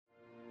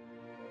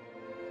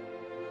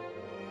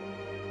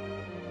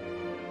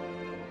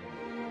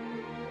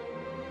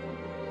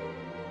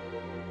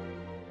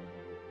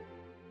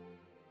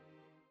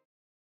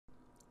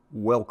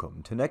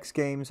Welcome to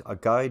NEXTGames, a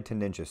guide to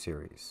ninja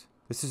series.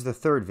 This is the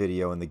third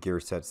video in the gear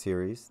set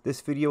series.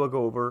 This video will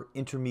go over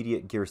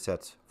intermediate gear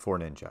sets for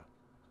ninja.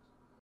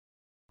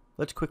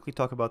 Let's quickly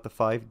talk about the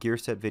 5 gear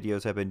set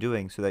videos I've been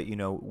doing so that you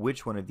know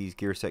which one of these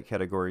gear set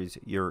categories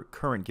your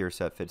current gear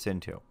set fits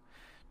into.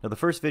 Now the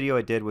first video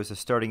I did was a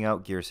starting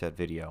out gear set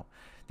video.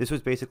 This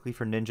was basically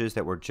for ninjas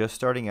that were just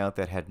starting out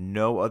that had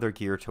no other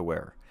gear to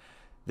wear.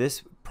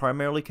 This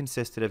primarily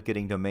consisted of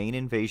getting domain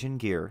invasion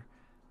gear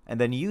and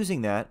then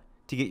using that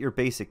to get your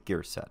basic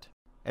gear set.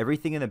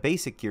 Everything in the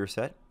basic gear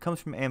set comes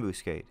from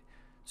ambuscade,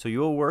 so you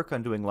will work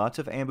on doing lots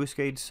of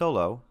ambuscade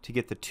solo to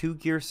get the 2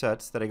 gear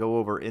sets that I go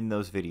over in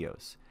those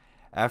videos.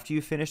 After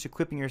you finish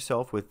equipping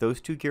yourself with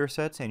those 2 gear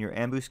sets and your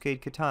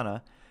ambuscade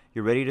katana,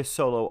 you're ready to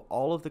solo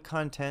all of the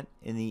content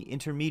in the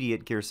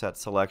intermediate gear set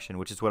selection,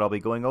 which is what I'll be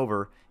going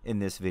over in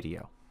this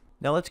video.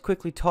 Now let's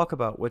quickly talk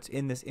about what's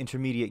in this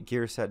intermediate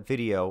gear set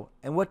video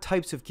and what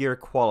types of gear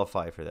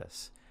qualify for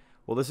this.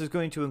 Well, this is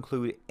going to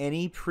include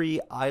any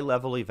pre-eye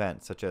level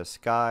events such as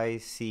Sky,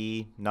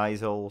 Sea,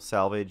 Nizal,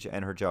 Salvage,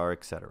 Enerjar,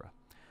 etc.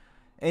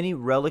 Any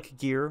relic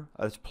gear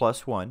that's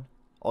 +1,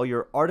 all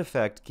your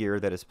artifact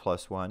gear that is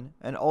 +1,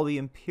 and all the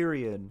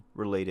Empyrean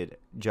related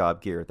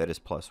job gear that is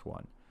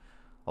 +1.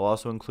 I'll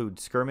also include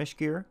skirmish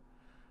gear,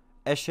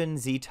 Eshin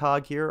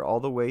Zeta gear all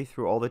the way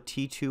through all the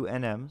T2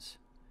 NMs,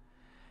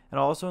 and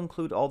I'll also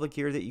include all the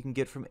gear that you can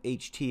get from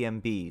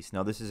HTMBs.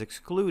 Now this is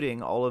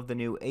excluding all of the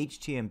new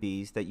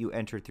HTMBs that you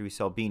enter through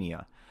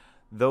Salbinia.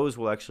 Those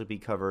will actually be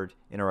covered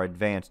in our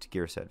advanced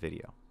gear set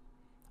video.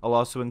 I'll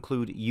also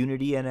include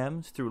Unity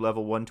NMs through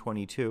level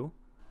 122.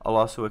 I'll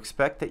also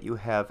expect that you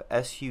have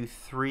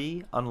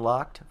SU3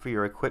 unlocked for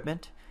your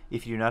equipment.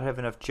 If you do not have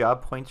enough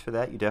job points for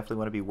that, you definitely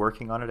want to be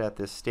working on it at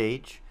this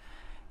stage.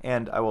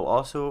 And I will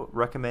also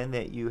recommend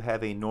that you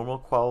have a normal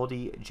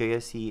quality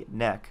JSE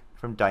neck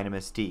from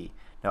Dynamis D.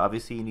 Now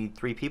obviously you need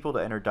 3 people to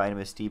enter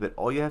Dynamis D, but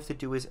all you have to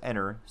do is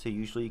enter, so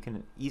usually you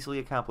can easily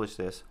accomplish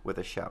this with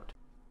a shout.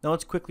 Now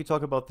let's quickly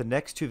talk about the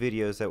next 2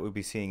 videos that we'll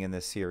be seeing in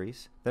this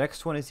series. The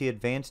next one is the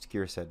advanced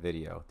gear set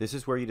video. This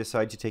is where you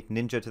decide to take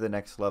ninja to the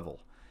next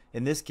level.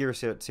 In this gear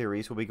set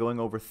series we'll be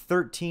going over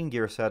 13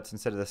 gear sets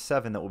instead of the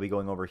 7 that we'll be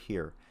going over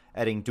here,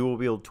 adding dual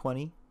wield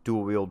 20,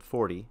 dual wield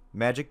 40,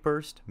 magic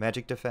burst,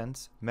 magic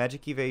defense,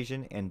 magic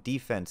evasion, and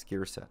defense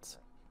gear sets.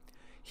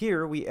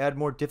 Here we add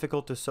more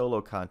difficult to solo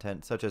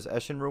content such as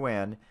Eshin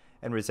Ruan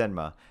and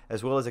Rizenma,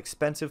 as well as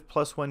expensive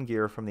 +1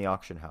 gear from the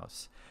auction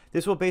house.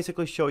 This will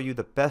basically show you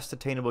the best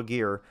attainable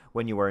gear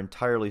when you are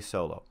entirely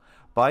solo.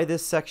 By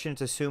this section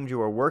it's assumed you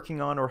are working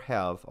on or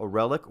have a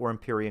relic or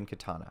Empyrean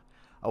katana.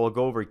 I will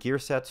go over gear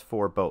sets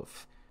for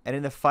both. And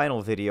in the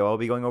final video I'll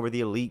be going over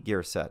the elite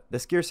gear set.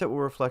 This gear set will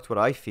reflect what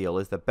I feel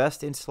is the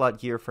best in-slot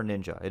gear for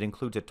ninja. It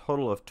includes a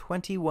total of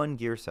 21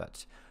 gear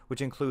sets,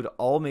 which include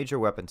all major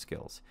weapon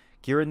skills.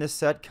 Gear in this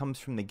set comes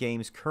from the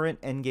game's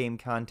current endgame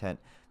content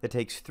that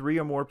takes 3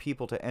 or more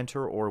people to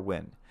enter or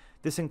win.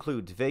 This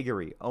includes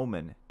Vagary,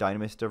 Omen,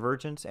 Dynamis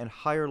Divergence, and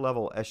higher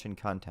level Eshin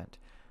content.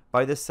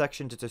 By this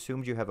section it's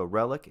assumed you have a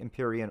relic,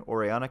 Empyrean,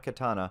 Oriana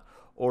Katana,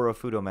 or a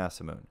Fudo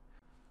Masamune.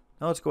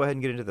 Now let's go ahead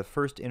and get into the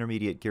first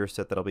intermediate gear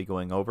set that I'll be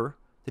going over,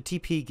 the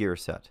TP gear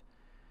set.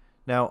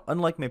 Now,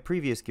 unlike my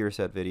previous gear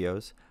set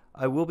videos,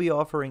 I will be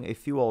offering a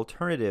few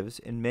alternatives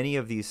in many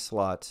of these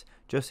slots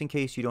just in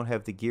case you don't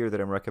have the gear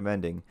that I'm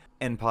recommending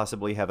and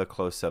possibly have a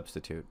close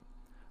substitute.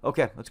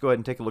 Okay, let's go ahead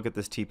and take a look at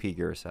this TP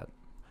gear set.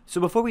 So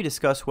before we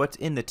discuss what's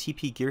in the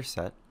TP gear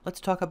set,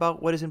 let's talk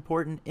about what is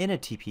important in a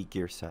TP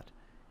gear set.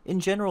 In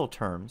general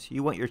terms,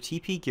 you want your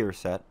TP gear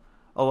set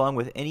along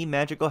with any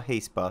magical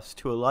haste buffs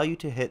to allow you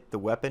to hit the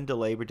weapon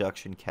delay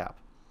reduction cap.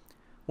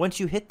 Once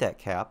you hit that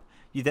cap,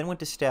 you then want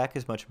to stack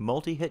as much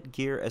multi-hit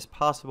gear as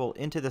possible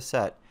into the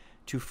set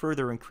to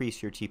further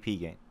increase your TP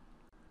gain.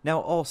 Now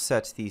all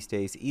sets these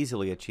days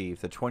easily achieve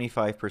the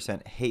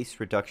 25% haste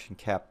reduction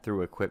cap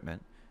through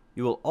equipment.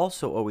 You will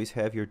also always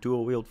have your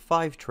dual wield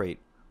 5 trait,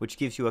 which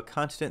gives you a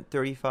constant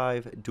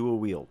 35 dual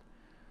wield.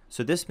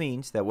 So this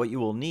means that what you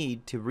will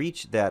need to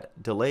reach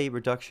that delay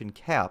reduction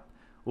cap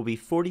will be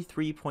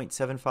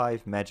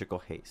 43.75 magical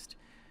haste.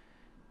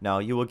 Now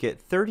you will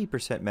get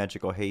 30%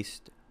 magical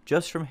haste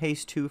just from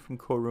haste 2 from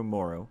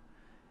Korumoru,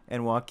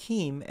 and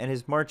Joachim and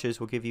his marches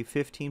will give you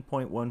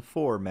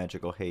 15.14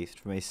 magical haste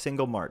from a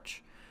single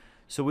march.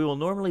 So we will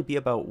normally be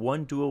about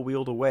 1 dual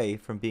wield away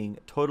from being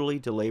totally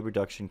delay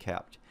reduction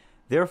capped.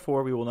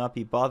 Therefore we will not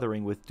be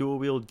bothering with dual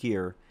wield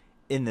gear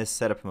in this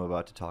setup I'm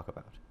about to talk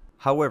about.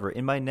 However,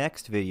 in my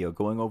next video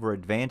going over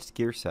advanced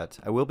gear sets,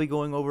 I will be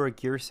going over a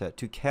gear set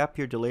to cap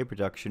your delay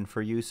reduction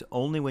for use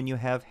only when you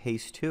have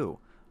haste 2.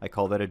 I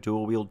call that a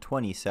dual wield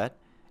 20 set,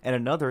 and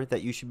another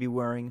that you should be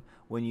wearing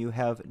when you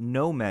have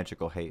no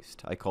magical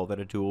haste. I call that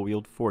a dual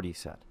wield 40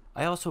 set.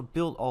 I also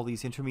built all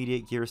these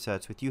intermediate gear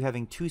sets with you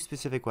having 2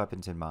 specific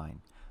weapons in mind.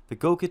 The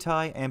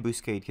Gokutai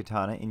Ambuscade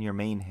Katana in your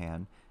main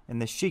hand,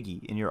 and the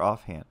Shigi in your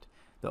offhand.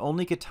 The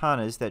only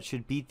katanas that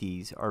should beat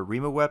these are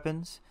Rima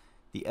weapons,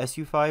 the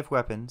SU5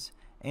 weapons,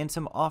 and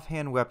some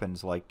offhand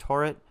weapons like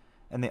Torret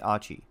and the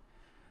Achi.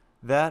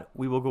 That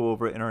we will go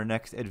over in our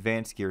next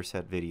advanced gear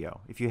set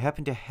video. If you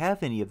happen to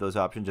have any of those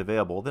options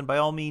available, then by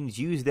all means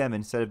use them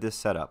instead of this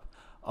setup.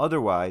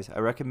 Otherwise, I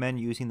recommend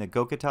using the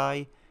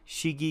Gokutai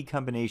Shigi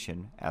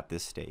combination at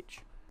this stage.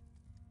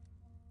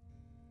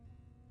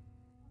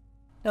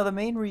 Now the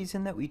main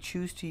reason that we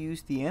choose to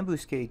use the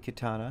Ambuscade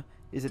Katana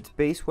is its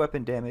base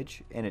weapon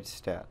damage and its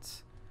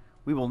stats.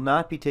 We will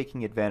not be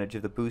taking advantage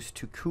of the boost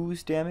to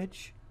Ku's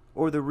damage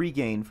or the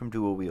regain from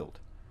dual wield.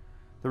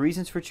 The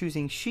reasons for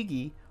choosing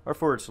Shigi are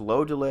for its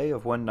low delay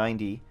of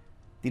 190,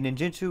 the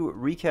ninjutsu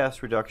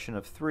recast reduction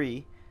of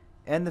 3,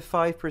 and the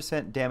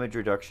 5% damage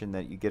reduction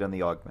that you get on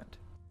the augment.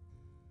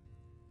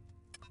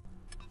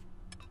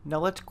 Now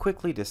let's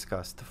quickly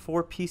discuss the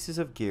 4 pieces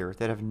of gear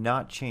that have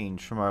not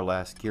changed from our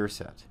last gear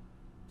set.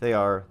 They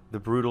are the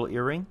Brutal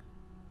Earring,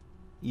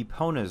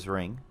 Epona's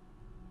Ring,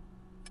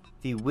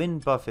 the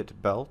Wind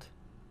Buffet Belt,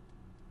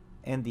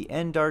 and the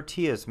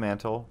Endartia's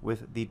Mantle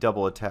with the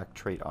double attack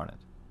trait on it.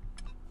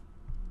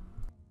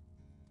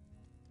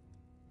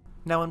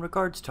 Now in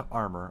regards to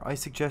armor, I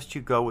suggest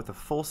you go with a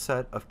full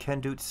set of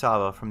Kendute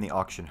Saba from the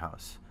auction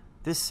house.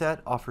 This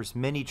set offers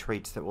many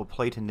traits that will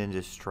play to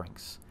Ninja's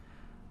strengths.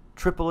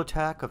 Triple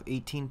attack of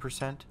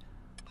 18%,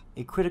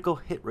 a critical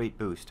hit rate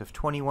boost of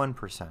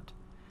 21%.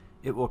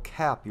 It will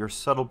cap your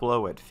subtle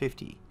blow at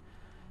 50.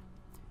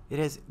 It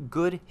has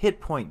good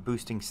hit point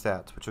boosting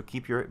stats, which will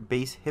keep your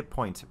base hit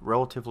points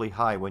relatively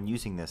high when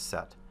using this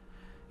set.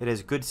 It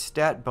has good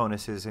stat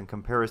bonuses in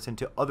comparison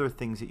to other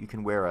things that you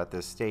can wear at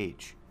this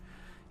stage.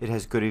 It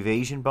has good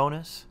evasion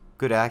bonus,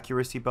 good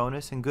accuracy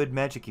bonus, and good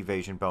magic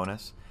evasion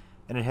bonus,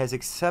 and it has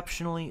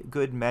exceptionally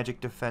good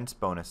magic defense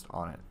bonus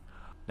on it.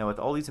 Now with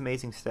all these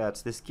amazing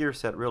stats, this gear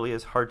set really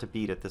is hard to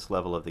beat at this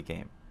level of the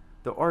game.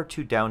 There are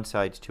 2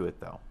 downsides to it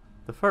though.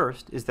 The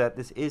first is that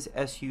this is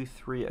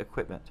SU3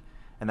 equipment,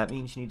 and that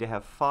means you need to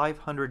have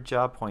 500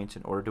 job points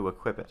in order to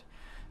equip it.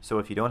 So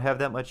if you don't have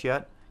that much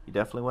yet, you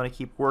definitely want to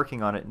keep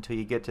working on it until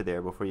you get to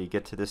there before you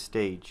get to this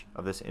stage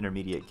of this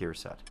intermediate gear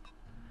set.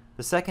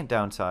 The second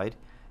downside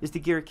is the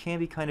gear can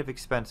be kind of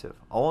expensive.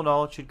 All in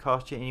all, it should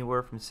cost you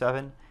anywhere from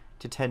 7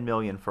 to 10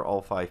 million for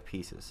all 5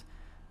 pieces.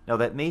 Now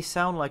that may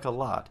sound like a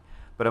lot,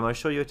 but I'm going to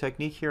show you a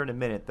technique here in a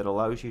minute that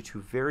allows you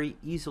to very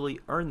easily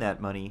earn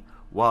that money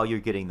while you're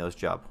getting those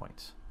job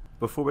points.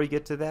 Before we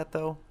get to that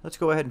though, let's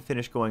go ahead and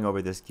finish going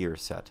over this gear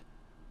set.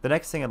 The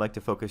next thing I'd like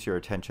to focus your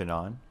attention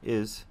on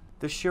is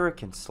the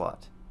shuriken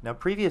slot. Now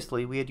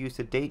previously we had used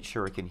a date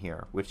shuriken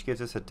here, which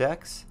gives us a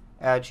dex,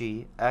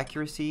 agi,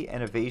 accuracy,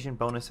 and evasion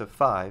bonus of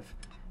 5,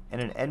 and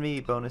an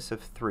enemy bonus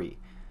of 3.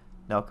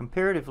 Now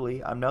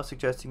comparatively, I'm now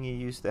suggesting you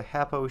use the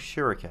Happo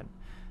shuriken.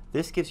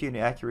 This gives you an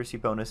accuracy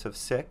bonus of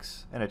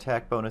 6, an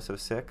attack bonus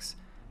of 6,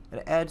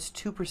 and adds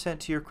 2%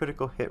 to your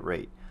critical hit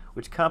rate,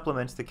 which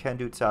complements the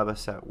Kendute Saba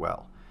set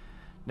well.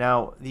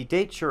 Now, the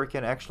Date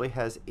Shuriken actually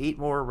has 8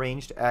 more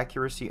ranged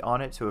accuracy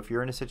on it, so if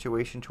you're in a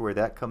situation to where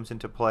that comes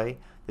into play,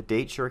 the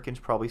Date Shuriken's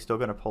probably still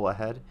going to pull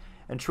ahead.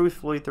 And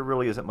truthfully, there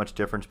really isn't much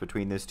difference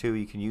between these two.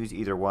 You can use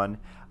either one.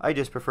 I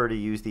just prefer to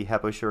use the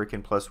Happo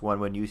Shuriken +1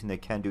 when using the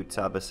Kendute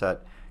Saba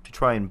set to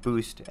try and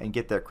boost and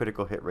get that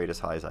critical hit rate as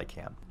high as I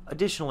can.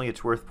 Additionally,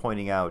 it's worth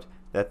pointing out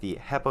that the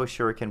Happo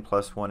Shuriken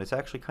 +1 is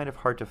actually kind of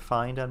hard to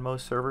find on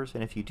most servers,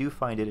 and if you do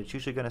find it, it's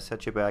usually going to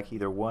set you back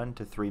either 1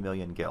 to 3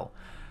 million gil.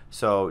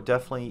 So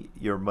definitely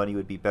your money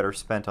would be better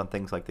spent on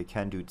things like the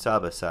Kendute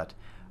Saba set,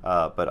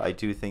 but I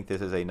do think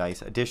this is a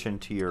nice addition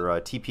to your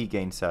TP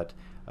gain set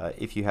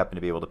if you happen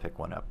to be able to pick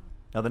one up.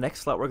 Now the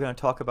next slot we're going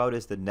to talk about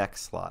is the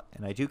next slot,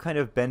 and I do kind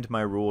of bend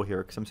my rule here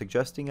because I'm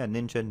suggesting a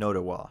Ninja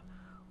Nodowa,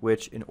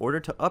 which in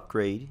order to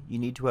upgrade you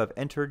need to have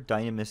entered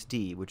Dynamis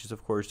D, which is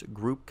of course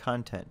group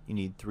content. You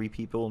need 3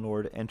 people in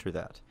order to enter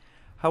that.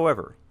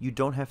 However, you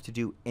don't have to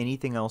do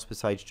anything else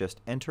besides just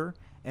enter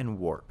and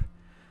warp.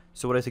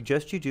 So what I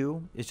suggest you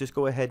do is just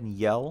go ahead and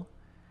yell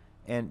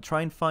and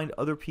try and find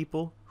other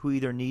people who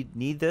either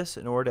need this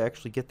in order to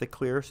actually get the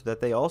clear so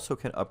that they also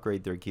can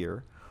upgrade their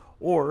gear,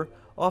 or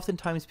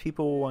oftentimes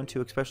people will want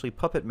to, especially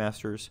puppet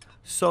masters,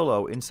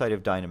 solo inside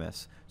of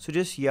Dynamis. So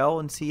just yell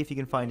and see if you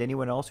can find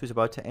anyone else who's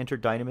about to enter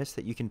Dynamis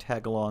that you can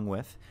tag along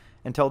with,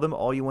 and tell them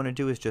all you want to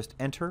do is just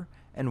enter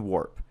and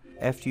warp.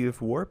 After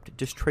you've warped,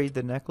 just trade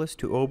the necklace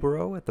to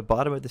Oboro at the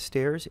bottom of the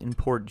stairs in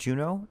Port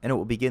Juno, and it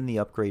will begin the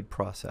upgrade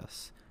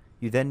process.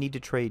 You then need to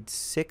trade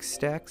 6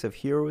 stacks of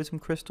heroism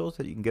crystals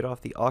that you can get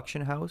off the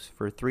auction house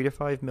for 3 to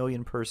 5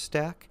 million per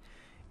stack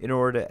in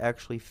order to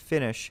actually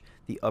finish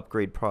the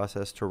upgrade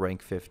process to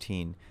rank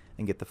 15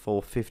 and get the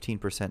full 15%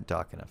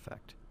 Daken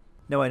effect.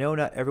 Now I know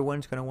not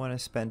everyone's going to want to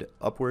spend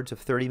upwards of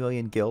 30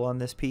 million gil on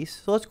this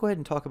piece, so let's go ahead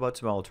and talk about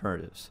some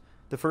alternatives.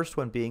 The first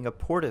one being a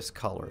Portis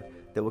collar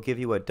that will give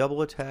you a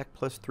double attack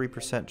plus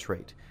 3%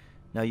 trait.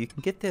 Now you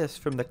can get this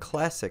from the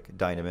classic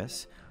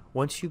Dynamis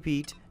once you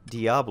beat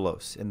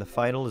Diablos in the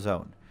final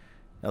zone.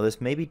 Now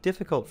this may be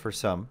difficult for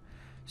some,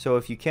 so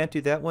if you can't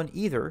do that one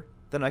either,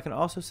 then I can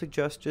also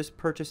suggest just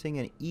purchasing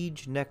an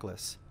Ege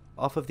necklace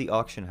off of the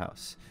auction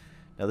house.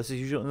 Now this is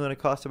usually going to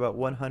cost about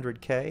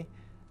 100k,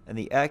 and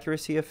the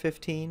accuracy of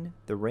 15,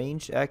 the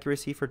ranged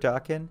accuracy for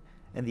Daken,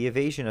 and the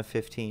evasion of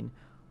 15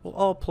 will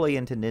all play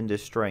into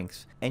Ninja's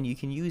strengths, and you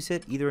can use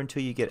it either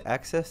until you get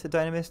access to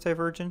Dynamis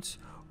Divergence,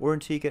 or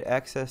until you get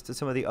access to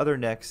some of the other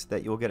necks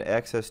that you'll get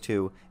access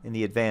to in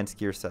the Advanced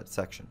Gearset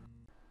section.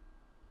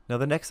 Now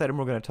the next item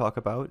we're going to talk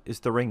about is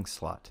the ring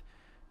slot.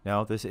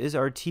 Now this is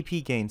our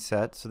TP gain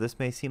set, so this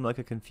may seem like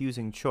a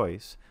confusing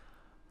choice,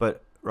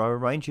 but I'll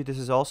remind you this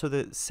is also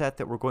the set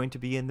that we're going to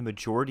be in the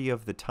majority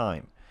of the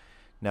time.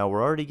 Now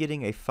we're already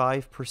getting a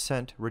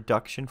 5%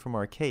 reduction from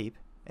our cape,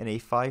 and a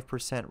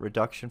 5%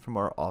 reduction from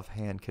our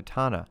offhand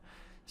katana.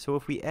 So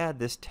if we add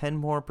this 10%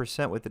 more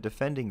with the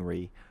defending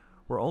re,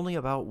 we're only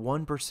about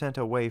 1%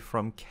 away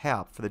from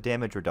cap for the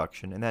damage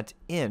reduction, and that's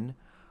in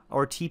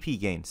our TP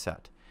gain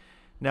set.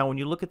 Now when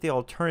you look at the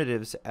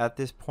alternatives at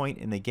this point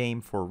in the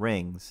game for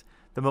rings,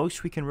 the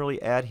most we can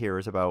really add here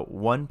is about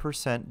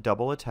 1%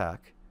 double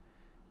attack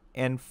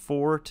and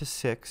 4 to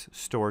 6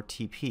 store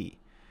TP.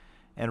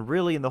 And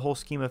really in the whole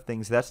scheme of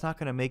things, that's not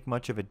going to make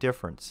much of a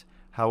difference.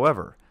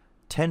 However,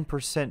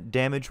 10%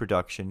 damage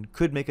reduction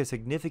could make a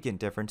significant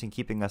difference in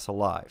keeping us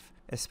alive,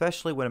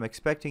 especially when I'm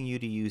expecting you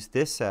to use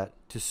this set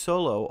to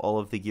solo all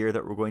of the gear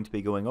that we're going to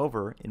be going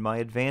over in my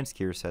Advanced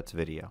Gear Sets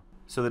video.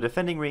 So the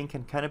defending ring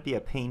can kind of be a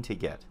pain to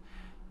get.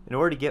 In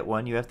order to get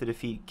one, you have to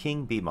defeat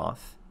King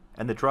Behemoth,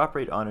 and the drop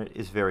rate on it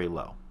is very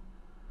low.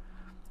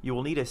 You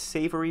will need a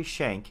Savory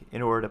Shank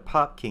in order to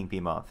pop King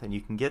Behemoth, and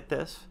you can get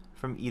this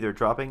from either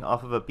dropping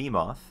off of a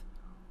Behemoth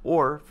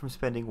or from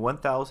spending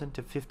 1,000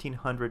 to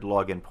 1,500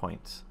 login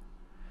points.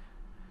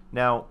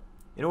 Now,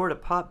 in order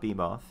to pop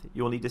Behemoth,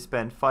 you will need to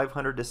spend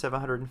 500 to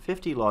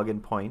 750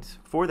 login points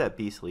for that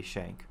Beastly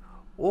Shank,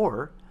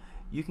 or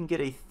you can get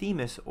a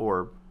Themis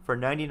Orb for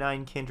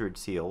 99 Kindred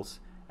Seals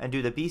and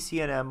do the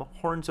BCNM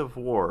Horns of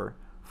War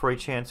for a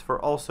chance for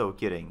also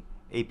getting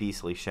a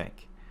Beastly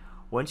Shank.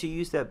 Once you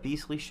use that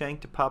Beastly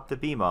Shank to pop the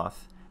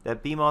Behemoth,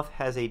 that Behemoth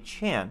has a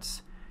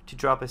chance to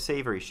drop a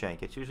Savory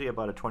Shank. It's usually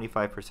about a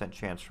 25%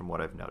 chance from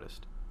what I've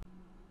noticed.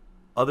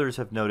 Others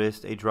have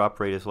noticed a drop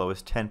rate as low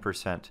as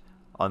 10%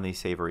 on the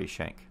Savory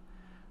Shank.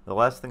 The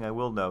last thing I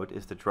will note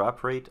is the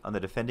drop rate on the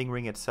defending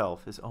ring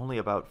itself is only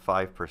about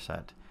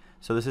 5%.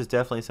 So this is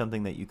definitely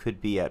something that you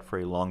could be at for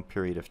a long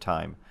period of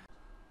time.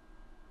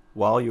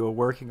 While you are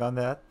working on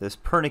that, this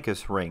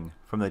Pernicus ring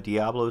from the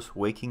Diablos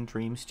Waking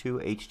Dreams 2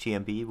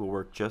 HTMB will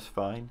work just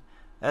fine,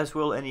 as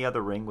will any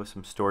other ring with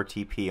some store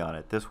TP on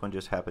it. This one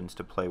just happens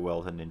to play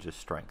well to Ninja's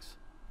strengths.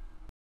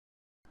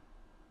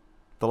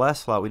 The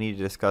last slot we need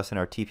to discuss in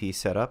our TP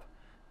setup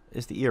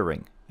is the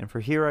earring, and for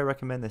here I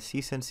recommend the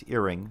C-Sense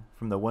earring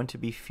from the One to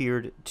Be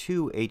Feared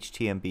 2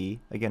 HTMB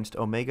against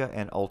Omega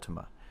and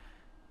Ultima.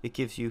 It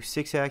gives you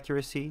 6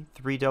 accuracy,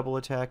 3 double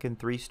attack, and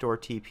 3 store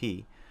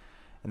TP,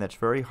 and that's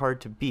very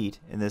hard to beat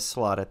in this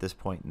slot at this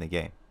point in the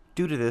game.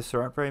 Due to this,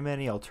 there aren't very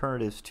many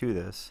alternatives to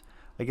this.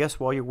 I guess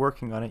while you're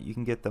working on it, you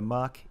can get the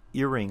mock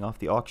earring off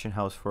the auction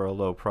house for a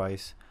low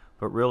price,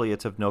 but really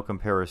it's of no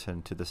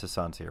comparison to the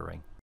Sasan's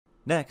earring.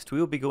 Next, we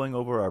will be going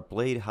over our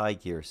Blade High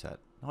gear set.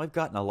 Now, I've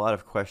gotten a lot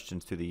of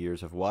questions through the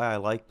years of why I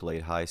like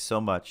Blade High so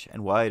much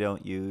and why I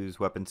don't use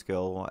weapon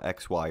skill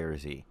X, Y, or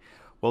Z.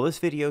 Well, this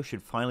video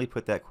should finally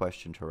put that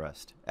question to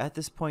rest. At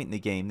this point in the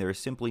game, there is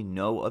simply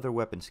no other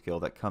weapon skill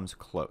that comes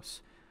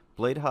close.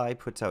 Blade High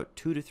puts out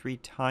 2 to 3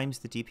 times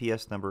the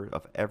DPS number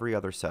of every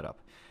other setup.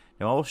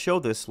 Now I will show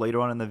this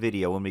later on in the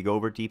video when we go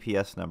over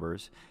DPS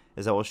numbers,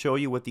 as I will show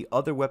you what the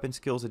other weapon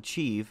skills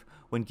achieve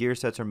when gear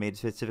sets are made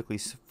specifically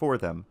for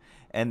them,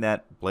 and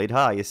that Blade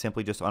High is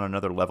simply just on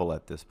another level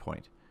at this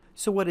point.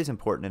 So what is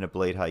important in a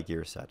Blade High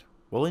gear set?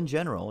 Well, in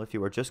general, if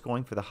you are just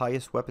going for the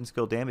highest weapon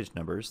skill damage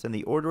numbers, then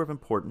the order of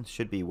importance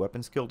should be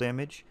weapon skill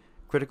damage,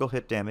 critical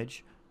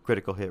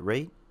hit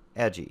rate,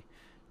 agi.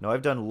 Now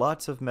I've done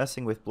lots of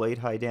messing with Blade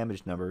High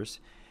damage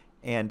numbers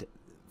and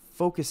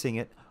focusing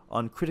it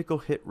on critical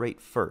hit rate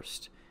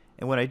first.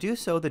 And when I do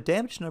so, the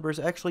damage numbers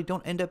actually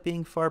don't end up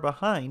being far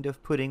behind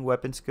of putting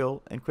weapon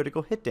skill and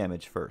critical hit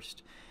damage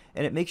first.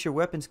 And it makes your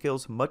weapon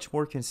skills much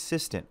more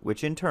consistent,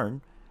 which in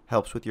turn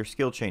helps with your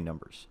skill chain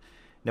numbers.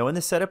 Now in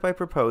the setup I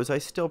propose, I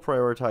still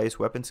prioritize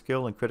weapon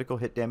skill and critical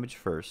hit damage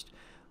first,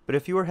 but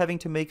if you are having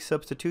to make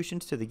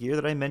substitutions to the gear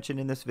that I mentioned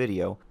in this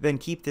video, then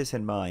keep this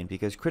in mind,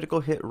 because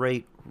critical hit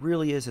rate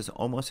really is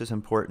almost as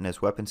important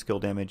as weapon skill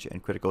damage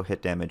and critical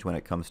hit damage when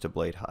it comes to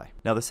Blade High.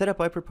 Now the setup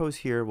I propose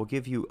here will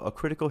give you a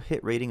critical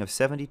hit rating of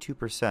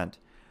 72%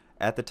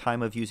 at the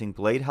time of using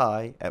Blade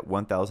High at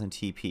 1000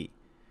 TP.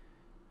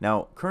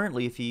 Now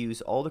currently if you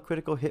use all the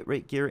critical hit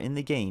rate gear in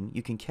the game,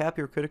 you can cap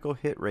your critical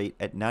hit rate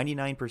at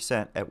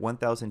 99% at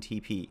 1000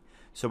 TP.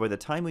 So by the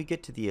time we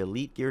get to the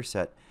Elite gear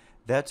set,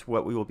 that's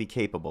what we will be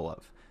capable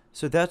of.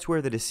 So that's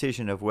where the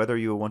decision of whether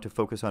you will want to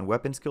focus on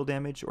weapon skill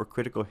damage or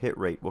critical hit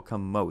rate will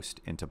come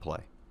most into play.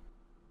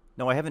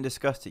 Now I haven't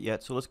discussed it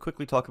yet, so let's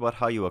quickly talk about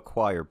how you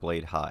acquire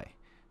Blade High.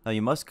 Now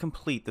you must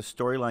complete the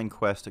storyline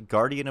quest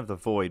Guardian of the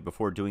Void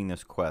before doing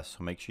this quest,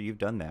 so make sure you've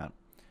done that.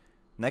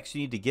 Next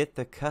you need to get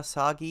the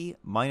Kasagi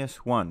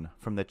 -1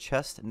 from the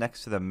chest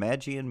next to the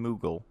Magian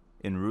Moogle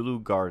in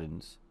Rulu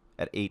Gardens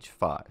at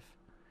H5.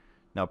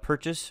 Now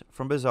purchase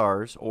from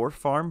bazaars or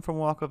farm from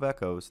Walk of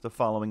Echoes the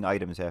following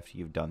items after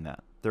you've done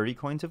that. 30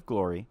 coins of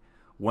glory,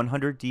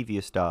 100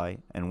 devious die,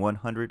 and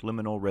 100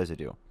 liminal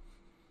residue.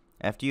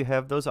 After you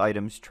have those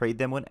items, trade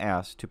them when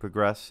asked to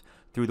progress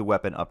through the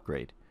weapon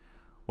upgrade.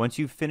 Once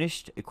you've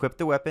finished, equip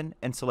the weapon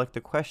and select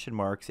the question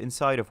marks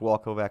inside of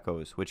Walk of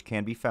Echoes, which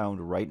can be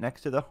found right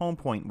next to the home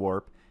point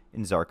warp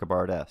in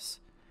Zarkabard S.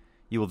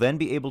 You will then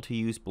be able to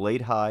use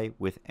Blade High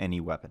with any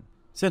weapon.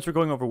 Since we're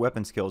going over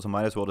weapon skills, I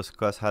might as well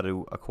discuss how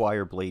to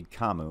acquire Blade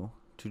Kamu.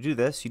 To do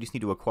this, you just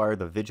need to acquire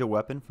the Vigil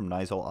weapon from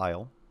Nizal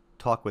Isle,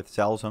 talk with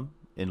Zalzum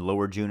in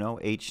Lower Juno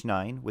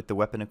H9 with the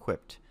weapon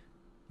equipped.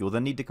 You will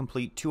then need to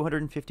complete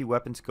 250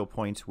 weapon skill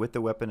points with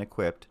the weapon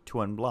equipped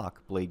to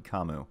unlock Blade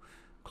Kamu.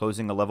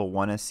 Closing a level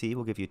 1 SC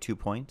will give you 2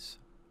 points,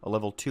 a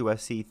level 2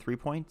 SC 3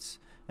 points,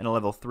 and a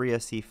level 3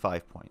 SC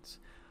 5 points.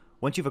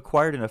 Once you've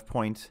acquired enough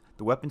points,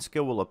 the weapon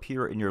skill will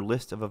appear in your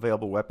list of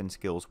available weapon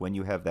skills when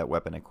you have that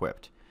weapon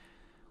equipped.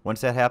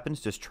 Once that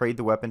happens, just trade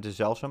the weapon to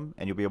Zalzum,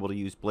 and you'll be able to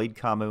use Blade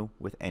Kamu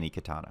with any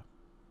katana.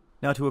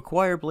 Now to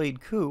acquire Blade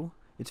Ku,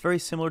 it's very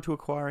similar to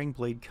acquiring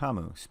Blade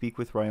Kamu. Speak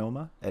with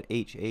Ryoma at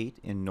H8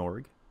 in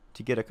Norg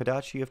to get a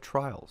Kodachi of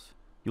Trials.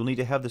 You'll need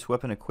to have this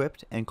weapon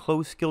equipped and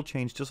close skill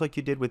chains just like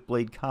you did with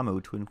Blade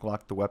Kamu to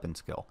unlock the weapon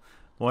skill.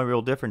 The only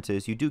real difference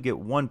is you do get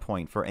 1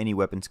 point for any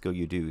weapon skill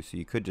you do, so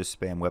you could just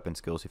spam weapon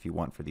skills if you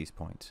want for these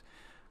points.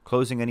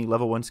 Closing any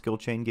level 1 skill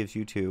chain gives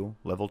you 2,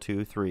 level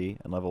 2, 3,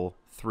 and level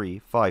 3,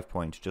 5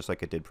 points, just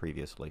like it did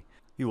previously.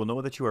 You will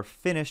know that you are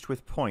finished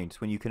with points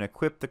when you can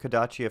equip the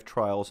Kodachi of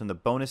Trials and the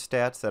bonus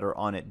stats that are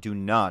on it do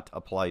not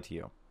apply to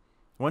you.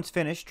 Once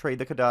finished, trade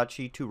the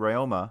Kodachi to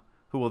Ryoma,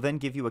 who will then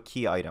give you a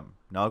key item.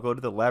 Now go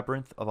to the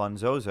Labyrinth of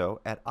Onzozo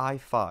at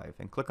I-5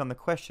 and click on the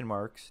question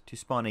marks to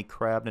spawn a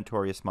Crab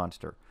Notorious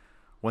monster.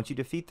 Once you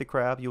defeat the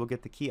crab, you will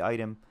get the key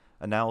item,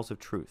 Annals of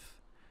Truth.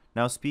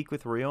 Now speak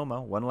with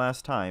Ryoma one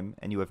last time,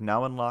 and you have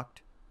now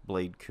unlocked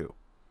Blade Ku.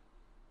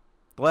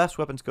 The last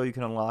weapon skill you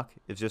can unlock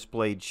is just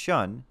Blade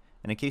Shun,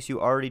 and in case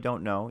you already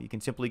don't know, you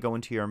can simply go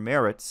into your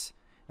merits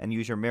and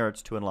use your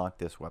merits to unlock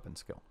this weapon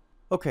skill.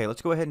 Okay,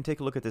 let's go ahead and take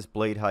a look at this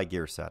Blade High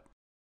gear set.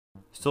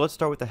 So let's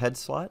start with the head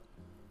slot.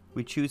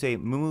 We choose a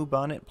Mumu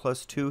Bonnet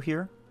plus 2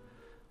 here.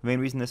 The main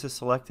reason this is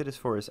selected is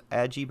for its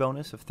Agi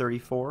bonus of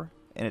 34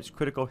 and its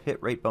critical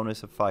hit rate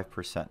bonus of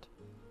 5%.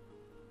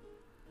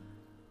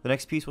 The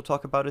next piece we'll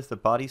talk about is the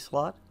body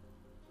slot.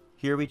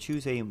 Here we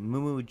choose a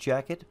Mumu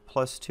Jacket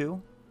plus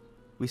 2.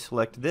 We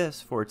select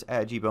this for its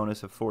Agi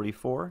bonus of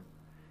 44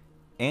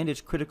 and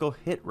its critical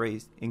hit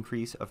rate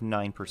increase of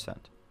 9%.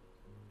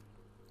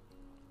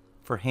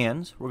 For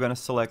hands, we're going to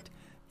select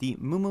the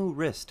Mumu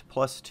Wrist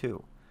plus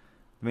 2.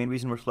 The main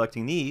reason we're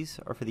selecting these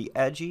are for the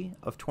Agi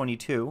of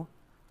 22,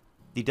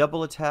 the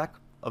double attack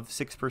of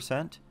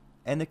 6%,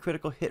 and the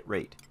critical hit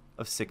rate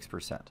of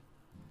 6%.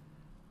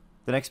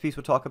 The next piece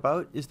we'll talk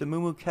about is the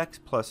Mumu Kex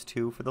plus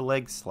 2 for the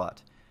legs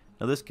slot.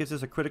 Now this gives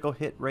us a critical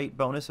hit rate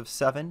bonus of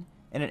 7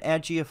 and an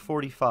Agi of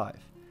 45.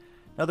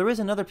 Now there is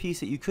another piece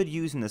that you could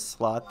use in this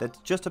slot that's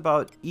just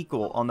about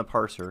equal on the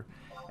parser,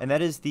 and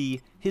that is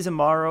the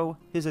Hizamaro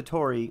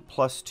Hizatori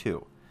plus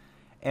 2.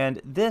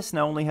 And this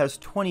now only has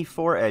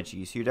 24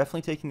 Agi, so you're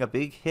definitely taking a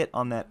big hit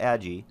on that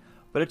Agi,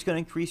 but it's going to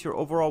increase your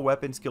overall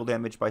weapon skill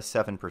damage by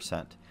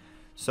 7%.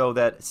 So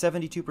that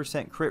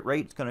 72% crit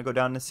rate is going to go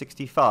down to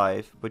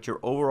 65, but your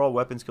overall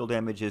weapon skill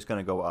damage is going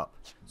to go up.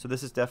 So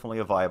this is definitely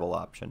a viable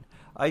option.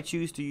 I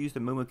choose to use the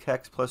Mumu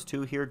Kex plus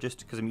 2 here just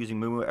because I'm using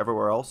Mumu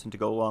everywhere else and to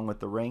go along with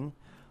the ring,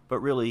 but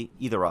really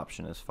either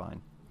option is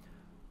fine.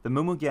 The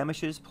Mumu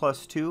Gamishes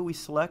plus 2 we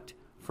select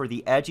for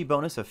the Agi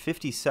bonus of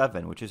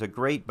 57, which is a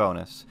great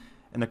bonus,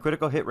 and the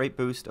critical hit rate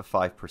boost of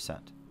 5%.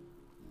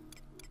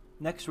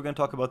 Next we're going to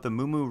talk about the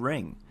Mumu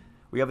Ring.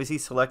 We obviously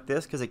select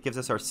this because it gives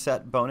us our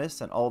set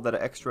bonus and all that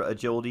extra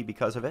agility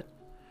because of it.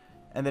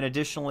 And then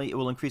additionally it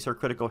will increase our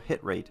critical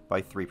hit rate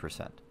by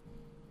 3%.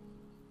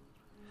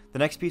 The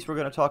next piece we're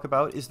going to talk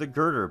about is the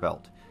Girder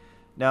Belt.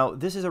 Now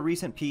this is a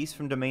recent piece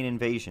from Domain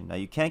Invasion. Now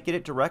you can't get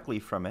it directly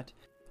from it.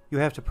 You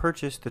have to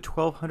purchase the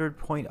 1200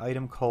 point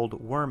item called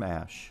Worm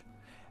Ash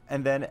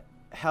and then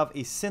have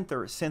a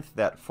synther synth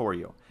that for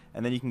you.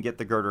 And then you can get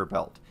the Girder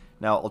Belt.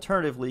 Now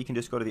alternatively you can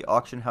just go to the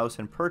auction house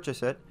and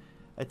purchase it.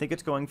 I think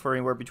it's going for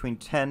anywhere between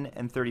 10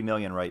 and 30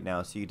 million right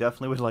now, so you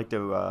definitely would like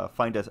to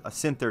find a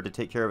synther to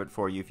take care of it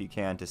for you if you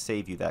can to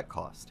save you that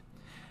cost.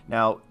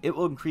 Now it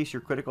will increase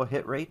your critical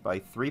hit rate by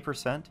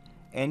 3%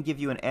 and give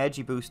you an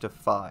Agi boost of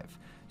 5.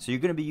 So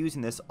you're going to be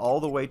using this all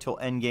the way till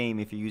end game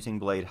if you're using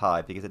Blade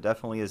High, because it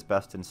definitely is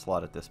best in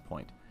slot at this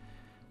point.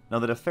 Now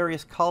the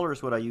Nefarious Collar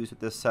is what I use with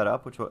this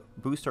setup, which will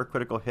boost our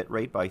critical hit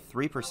rate by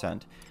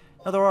 3%.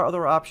 Now there are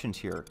other options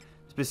here.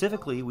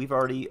 Specifically, we've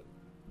already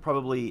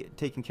probably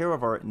taken care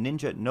of our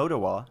Ninja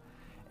Nodowa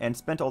and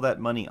spent all that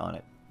money on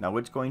it. Now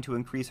it's going to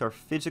increase our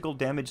physical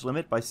damage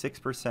limit by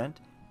 6%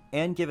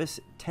 and give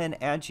us 10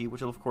 Agi,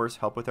 which will of course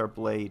help with our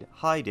Blade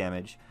High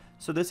damage.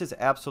 So this is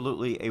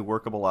absolutely a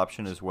workable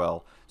option as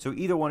well. So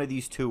either one of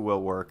these two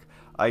will work.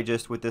 I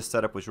just, with this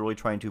setup, was really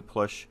trying to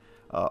push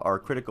our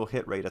critical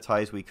hit rate as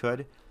high as we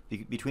could.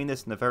 Between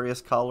this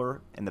Nefarious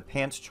Collar and the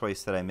pants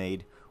choice that I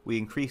made, we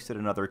increased it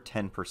another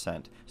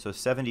 10%. So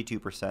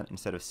 72%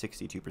 instead of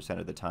 62%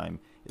 of the time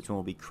is when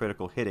we'll be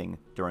critical hitting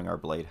during our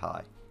blade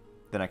high.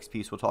 The next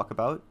piece we'll talk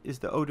about is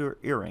the Odor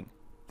Earring.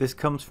 This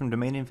comes from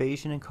Domain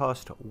Invasion and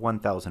cost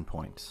 1,000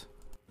 points.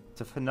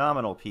 It's a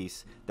phenomenal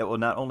piece that will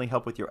not only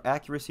help with your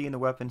accuracy in the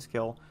weapon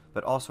skill,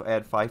 but also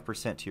add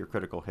 5% to your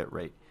critical hit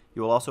rate.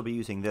 You will also be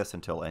using this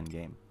until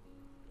endgame.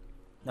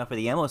 Now for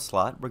the ammo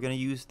slot, we're going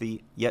to use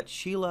the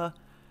Yetshila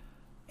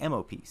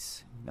ammo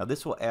piece. Now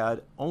this will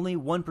add only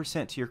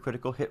 1% to your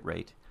critical hit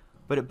rate,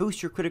 but it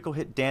boosts your critical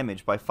hit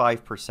damage by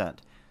 5%.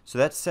 So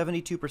that's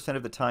 72%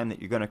 of the time that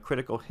you're going to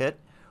critical hit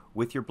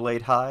with your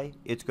blade high,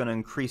 it's going to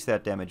increase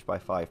that damage by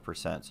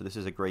 5%. So this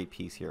is a great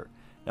piece here.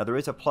 Now there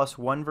is a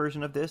 +1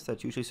 version of this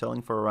that's usually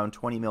selling for around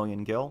 20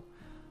 million gil.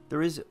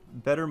 There is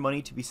better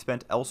money to be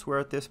spent elsewhere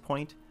at this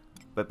point,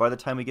 but by the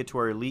time we get to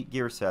our elite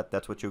gear set,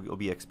 that's what you'll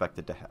be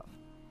expected to have.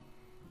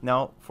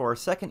 Now for our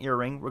second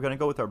earring, we're going to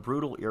go with our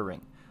Brutal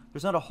Earring.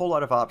 There's not a whole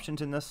lot of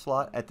options in this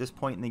slot at this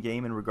point in the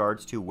game in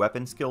regards to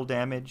weapon skill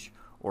damage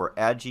or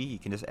agi. You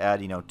can just add,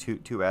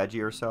 two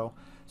agi or so.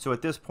 So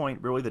at this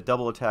point, really the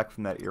double attack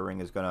from that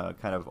earring is going to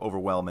kind of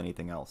overwhelm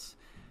anything else.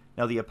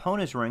 Now the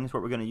opponent's ring is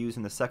what we're going to use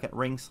in the second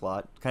ring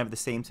slot. Kind of the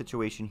same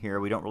situation here.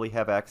 We don't really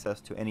have access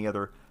to any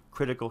other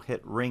critical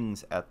hit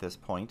rings at this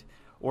point,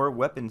 or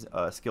weapons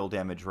skill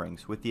damage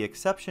rings, with the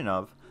exception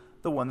of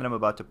the one that I'm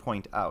about to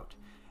point out.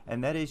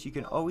 And that is, you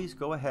can always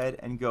go ahead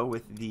and go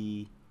with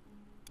the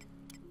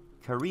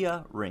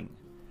Korea ring.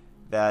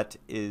 That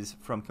is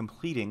from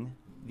completing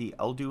the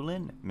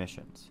Eldulin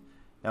missions.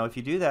 Now if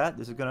you do that,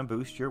 this is going to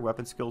boost your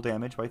weapon skill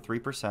damage by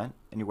 3%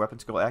 and your weapon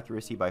skill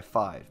accuracy by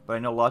 5%. But I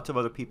know lots of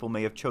other people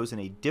may have chosen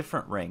a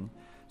different ring,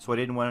 so I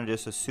didn't want to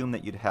just assume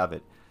that you'd have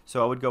it.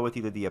 So I would go with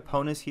either the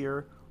Eponus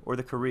here or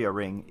the Korea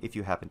ring if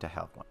you happen to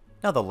have one.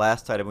 Now the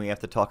last item we have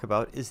to talk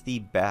about is the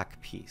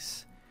back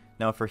piece.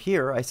 Now for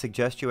here, I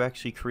suggest you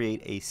actually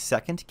create a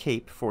second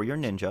cape for your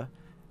ninja,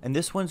 and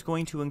this one's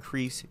going to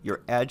increase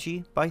your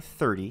agi by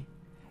 30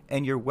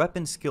 and your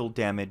weapon skill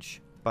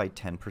damage by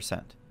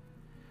 10%.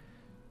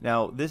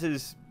 Now this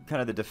is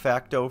kind of the de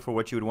facto for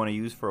what you would want to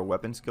use for a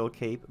weapon skill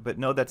cape, but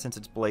know that since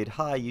it's blade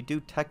high, you do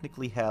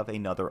technically have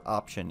another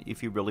option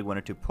if you really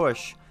wanted to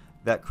push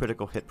that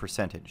critical hit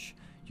percentage.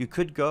 You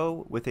could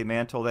go with a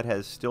mantle that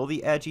has still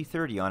the agi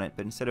 30 on it,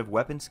 but instead of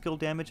weapon skill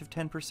damage of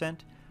 10%,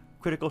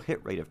 critical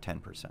hit rate of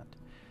 10%.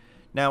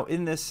 Now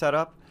in this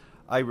setup,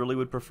 I really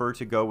would prefer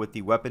to go with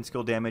the weapon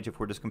skill damage if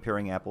we're just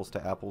comparing apples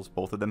to apples.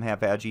 Both of them have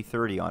agi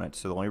 30 on it,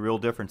 so the only real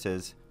difference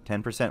is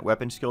 10%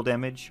 weapon skill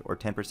damage or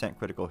 10%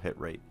 critical hit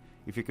rate.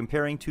 If you're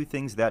comparing two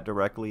things that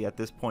directly, at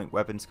this point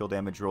weapon skill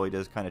damage really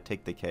does kind of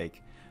take the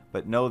cake.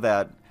 But know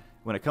that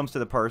when it comes to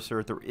the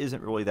parser, there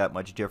isn't really that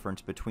much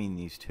difference between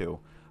these two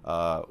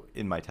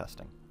in my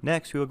testing.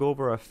 Next, we will go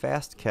over a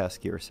fast cast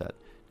gear set.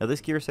 Now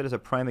this gear set is a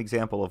prime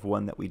example of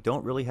one that we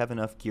don't really have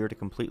enough gear to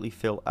completely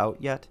fill out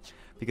yet,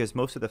 because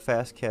most of the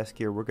fast cast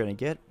gear we're going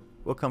to get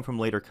will come from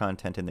later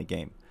content in the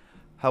game.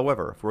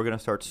 However, if we're going to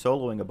start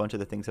soloing a bunch of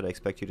the things that I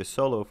expect you to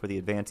solo for the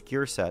advanced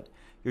gear set,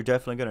 you're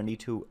definitely going to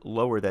need to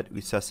lower that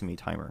Usesame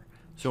timer.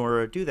 So in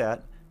order to do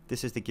that,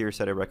 this is the gear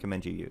set I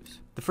recommend you use.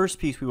 The first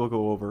piece we will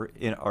go over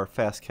in our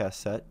fast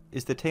cast set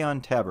is the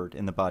Teon Tabard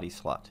in the body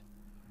slot.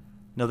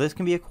 Now this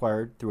can be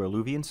acquired through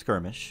Alluvian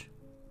Skirmish,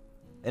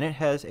 and it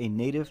has a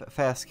native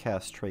fast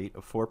cast trait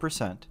of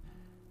 4%,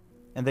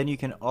 and then you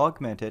can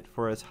augment it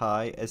for as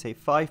high as a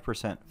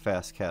 5%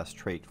 fast cast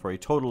trait for a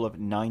total of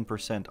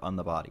 9% on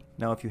the body.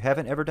 Now if you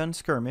haven't ever done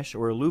Skirmish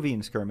or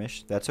Alluvian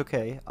Skirmish, that's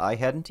okay, I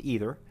hadn't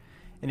either,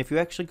 and if you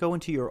actually go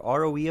into your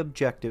ROE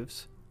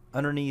objectives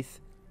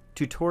underneath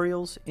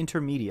Tutorials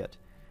Intermediate,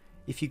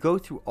 if you go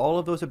through all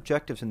of those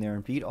objectives in there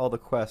and beat all the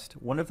quests,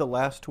 one of the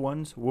last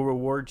ones will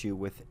reward you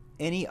with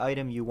any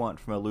item you want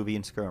from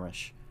Alluvian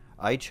Skirmish.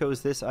 I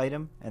chose this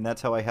item, and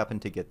that's how I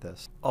happened to get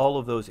this. All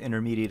of those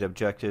intermediate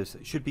objectives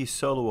should be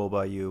soloable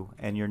by you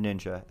and your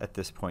ninja at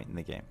this point in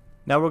the game.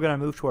 Now we're going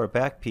to move to our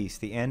back piece,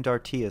 the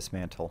Andartias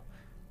Mantle.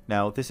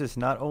 Now this is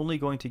not only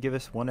going to give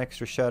us one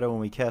extra shadow when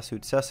we cast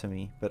Ut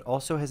Sesame, but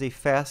also has a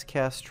fast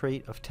cast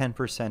trait of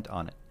 10%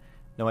 on it.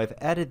 Now I've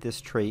added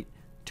this trait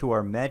to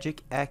our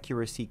Magic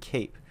Accuracy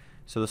Cape,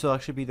 so this will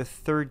actually be the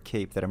third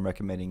cape that I'm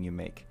recommending you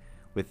make,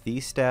 with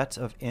these stats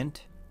of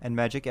Int and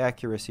Magic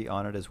Accuracy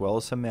on it, as well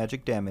as some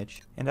magic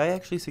damage. And I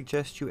actually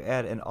suggest you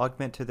add an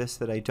augment to this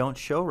that I don't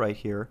show right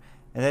here,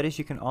 and that is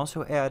you can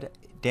also add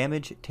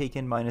damage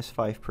taken minus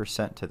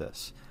 5% to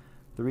this.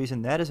 The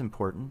reason that is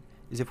important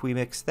is if we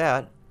mix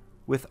that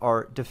with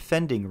our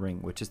Defending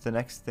Ring, which is the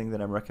next thing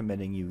that I'm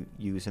recommending you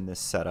use in this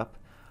setup,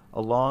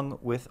 along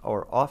with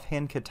our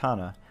Offhand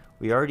Katana,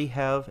 we already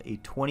have a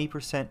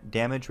 20%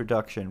 damage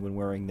reduction when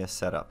wearing this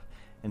setup.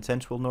 And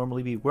since we'll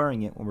normally be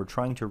wearing it when we're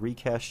trying to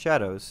recast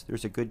shadows,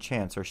 there's a good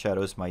chance our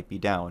shadows might be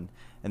down,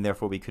 and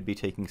therefore we could be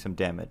taking some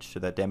damage, so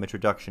that damage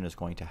reduction is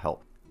going to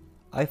help.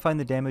 I find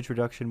the damage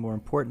reduction more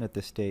important at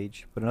this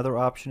stage, but another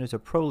option is a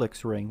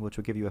Prolix Ring, which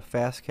will give you a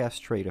fast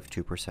cast trait of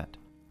 2%.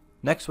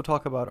 Next we'll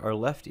talk about our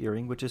left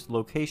earring, which is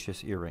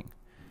Loquacious Earring.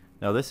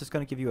 Now this is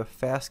going to give you a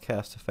fast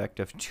cast effect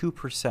of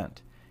 2%.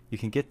 You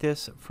can get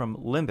this from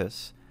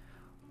Limbus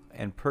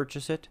and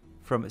purchase it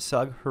from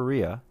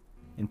Sagharia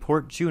in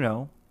Port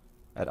Juno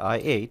at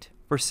I-8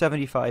 for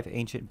 75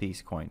 Ancient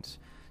Beast coins.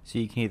 So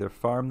you can either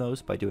farm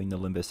those by doing the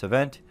Limbus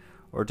event,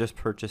 or just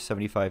purchase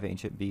 75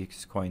 Ancient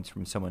Beast coins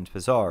from someone's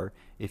bazaar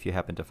if you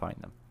happen to find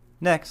them.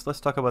 Next, let's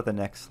talk about the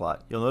next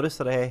slot. You'll notice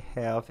that I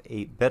have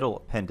a betel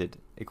pendant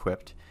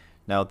equipped.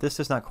 Now, this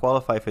does not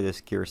qualify for this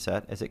gear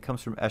set as it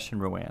comes from Esh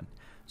and Ruan.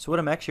 So what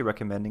I'm actually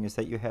recommending is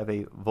that you have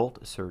a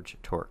Volt Surge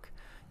Torque.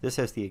 This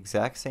has the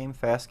exact same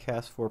fast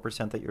cast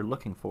 4% that you're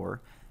looking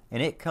for,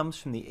 and it comes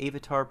from the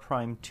Avatar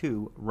Prime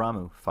 2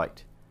 Ramu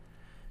fight.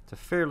 It's a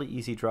fairly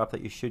easy drop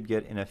that you should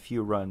get in a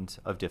few runs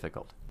of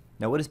difficult.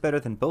 Now, what is better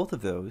than both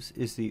of those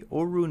is the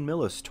Orun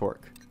Millis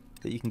Torque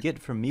that you can get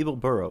from Meeble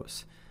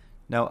Burrows.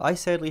 Now, I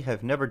sadly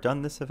have never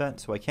done this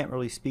event, so I can't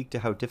really speak to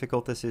how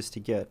difficult this is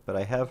to get, but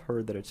I have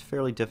heard that it's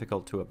fairly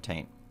difficult to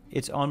obtain.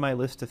 It's on my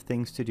list of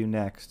things to do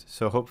next,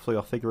 so hopefully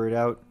I'll figure it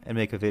out and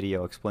make a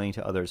video explaining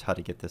to others how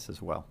to get this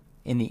as well.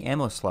 In the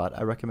ammo slot,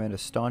 I recommend a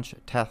Staunch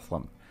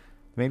Tathlum.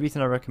 The main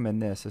reason I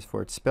recommend this is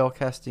for its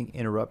spellcasting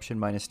interruption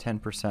minus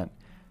 10%.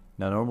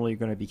 Now, normally you're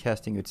going to be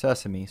casting Ut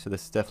Sesame, so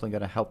this is definitely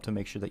going to help to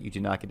make sure that you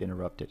do not get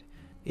interrupted.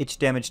 Its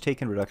damage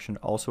taken reduction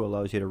also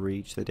allows you to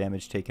reach the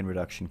damage taken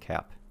reduction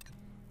cap.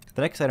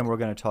 The next item we're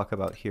going to talk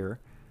about here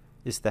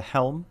is the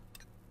helm,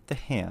 the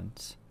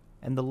hands,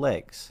 and the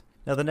legs.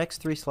 Now, the next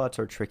three slots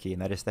are tricky,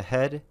 and that is the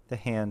head, the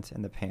hands,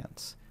 and the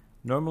pants.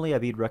 Normally,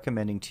 I'd be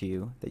recommending to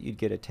you that you'd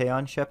get a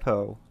Teon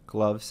Chapeau,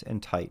 gloves,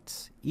 and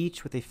tights,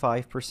 each with a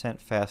 5%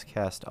 fast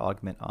cast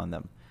augment on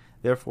them,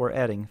 therefore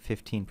adding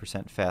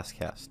 15% fast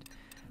cast.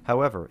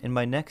 However, in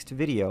my next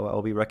video,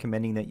 I'll be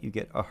recommending that you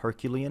get a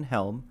Herculean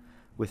helm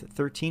with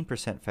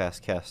 13%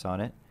 fast cast on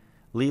it,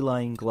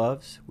 Lee-line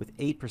gloves with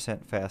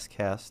 8% fast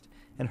cast,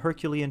 and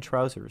Herculean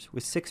trousers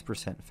with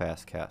 6%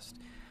 fast cast.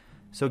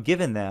 So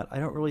given that, I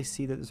don't really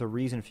see that there's a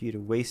reason for you to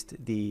waste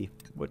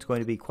what's going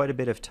to be quite a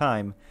bit of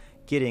time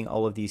getting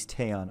all of these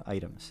Teon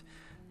items.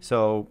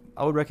 So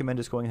I would recommend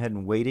just going ahead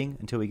and waiting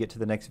until we get to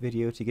the next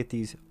video to get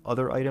these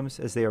other items,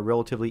 as they are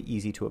relatively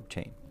easy to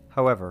obtain.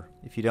 However,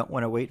 if you don't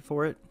want to wait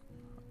for it,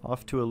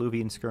 off to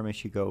Alluvian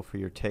Skirmish you go for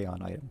your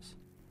Teon items.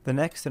 The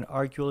next and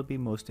arguably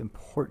most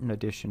important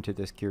addition to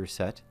this gear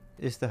set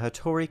is the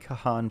Hattori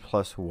Kahan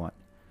 +1.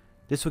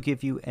 This will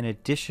give you an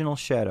additional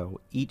shadow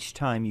each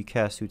time you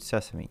cast Ut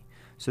Sesame,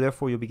 so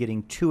therefore you'll be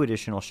getting 2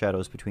 additional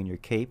shadows between your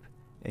cape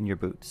and your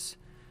boots.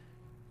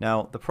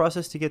 Now, the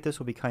process to get this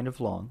will be kind of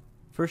long.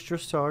 First you'll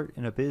start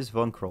in Abyss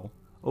Vunkrel,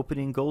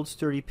 opening gold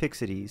sturdy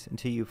Pixides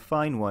until you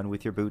find one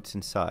with your boots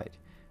inside.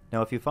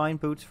 Now, if you find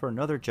boots for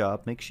another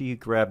job, make sure you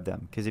grab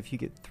them, because if you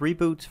get 3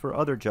 boots for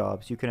other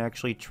jobs, you can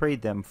actually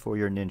trade them for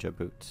your ninja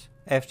boots.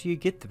 After you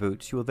get the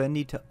boots, you will then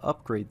need to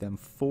upgrade them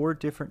 4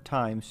 different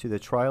times through the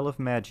Trial of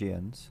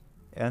Magians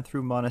and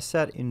through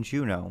Monaset in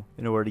Juno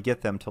in order to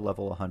get them to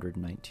level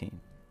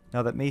 119.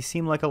 Now, that may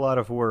seem like a lot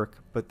of work,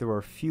 but there are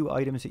a few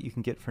items that you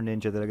can get for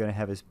ninja that are going to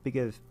have as big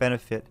a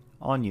benefit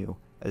on you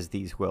as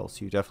these will,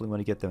 so you definitely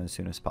want to get them as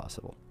soon as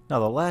possible. Now,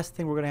 the last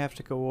thing we're going to have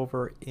to go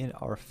over in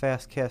our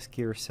fast cast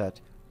gear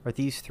set are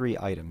these 3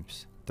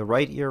 items: the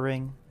right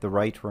earring, the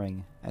right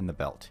ring, and the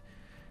belt.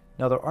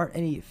 Now, there aren't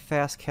any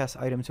fast cast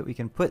items that we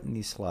can put in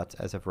these slots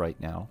as of right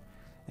now,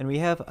 and we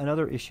have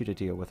another issue to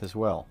deal with as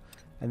well,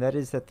 and that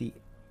is that the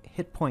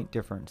hit point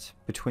difference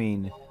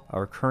between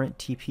our current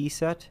TP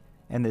set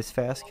and this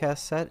fast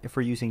cast set, if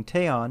we're using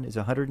Teon, is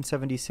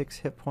 176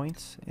 hit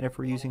points, and if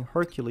we're using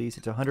Hercules,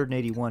 it's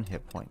 181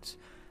 hit points.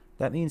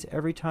 That means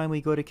every time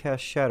we go to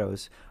cast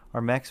shadows,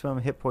 our maximum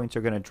hit points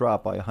are going to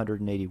drop by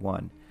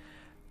 181.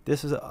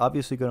 This is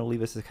obviously going to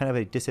leave us as kind of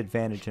a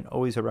disadvantage and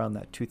always around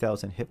that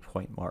 2,000 hit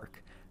point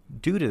mark.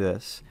 Due to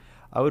this,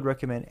 I would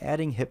recommend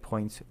adding hit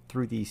points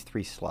through these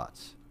 3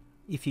 slots.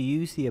 If you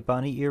use the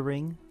Abani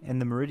earring and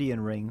the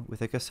Meridian ring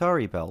with a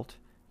Kasari belt,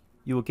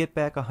 you will get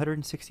back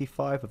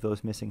 165 of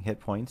those missing hit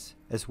points,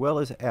 as well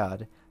as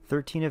add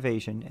 13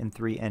 evasion and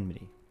 3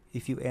 enmity.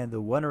 If you add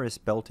the Wondrous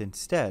belt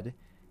instead,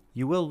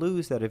 you will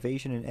lose that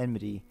evasion and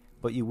enmity,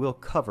 but you will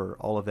cover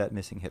all of that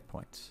missing hit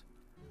points.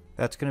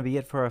 That's going to be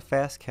it for our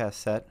fast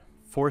cast set.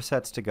 4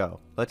 sets to go.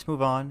 Let's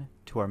move on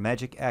to our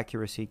Magic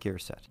Accuracy gear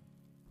set.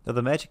 Now,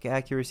 the Magic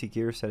Accuracy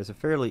gear set is a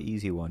fairly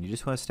easy one. You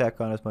just want to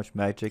stack on as much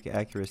Magic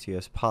Accuracy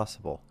as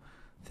possible.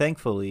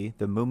 Thankfully,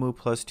 the Mumu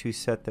 +2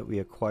 set that we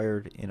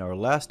acquired in our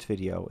last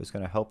video is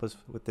going to help us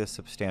with this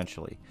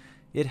substantially.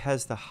 It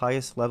has the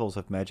highest levels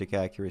of Magic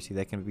Accuracy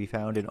that can be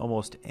found in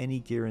almost any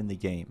gear in the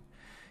game.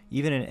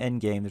 Even in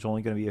endgame, there's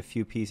only going to be a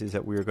few pieces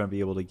that we're going to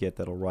be able to get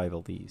that'll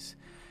rival these.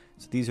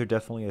 So these are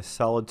definitely a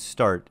solid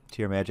start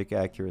to your Magic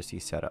Accuracy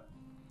setup.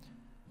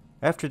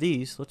 After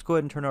these, let's go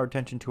ahead and turn our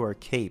attention to our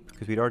cape,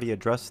 because we'd already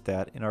addressed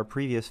that in our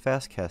previous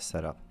fast cast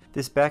setup.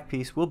 This back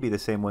piece will be the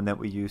same one that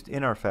we used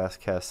in our fast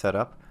cast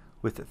setup,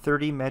 with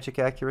 30 Magic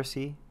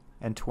Accuracy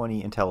and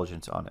 20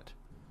 Intelligence on it.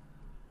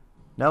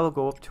 Now we'll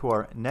go up to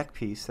our neck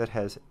piece that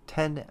has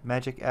 10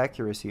 Magic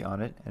Accuracy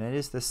on it, and it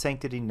is the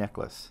Sanctity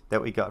Necklace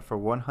that we got for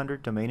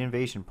 100 Domain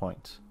Invasion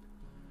points.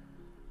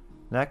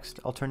 Next,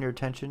 I'll turn your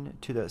attention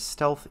to the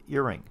Stealth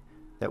Earring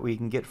that we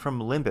can get from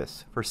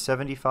Limbus for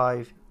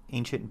 75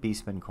 Ancient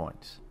Beastman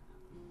coins.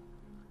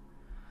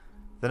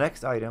 The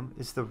next item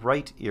is the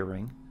Right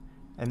Earring,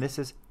 and this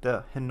is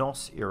the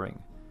Hinos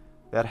Earring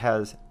that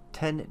has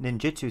 10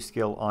 ninjutsu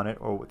skill on it,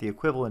 or the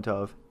equivalent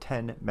of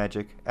 10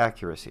 magic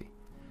accuracy.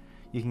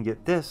 You can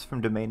get this from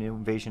Domain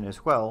Invasion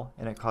as well,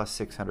 and it costs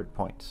 600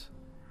 points.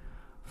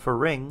 For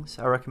rings,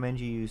 I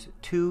recommend you use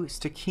 2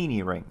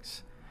 Stakini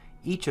rings.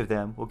 Each of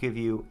them will give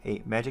you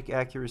a magic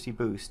accuracy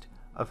boost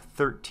of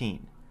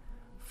 13.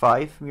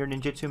 5 from your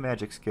ninjutsu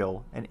magic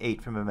skill, and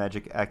 8 from a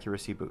magic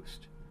accuracy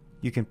boost.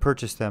 You can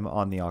purchase them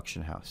on the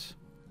auction house.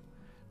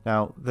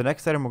 Now, the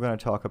next item we're going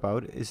to talk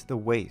about is the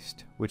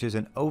Waist, which is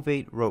an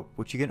ovate rope,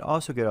 which you can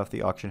also get off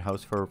the auction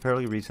house for a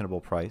fairly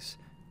reasonable price,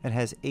 and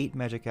has 8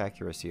 magic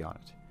accuracy on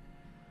it.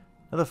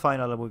 Another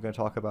final item we're going to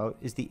talk about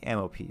is the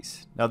ammo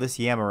piece. Now, this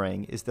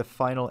Yamarang is the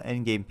final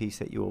endgame piece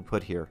that you will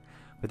put here,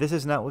 but this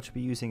is not what you'll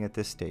be using at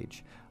this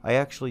stage. I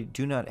actually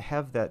do not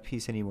have that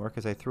piece anymore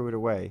because I threw it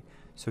away,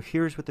 so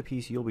here's what the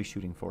piece you'll be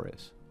shooting for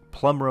is.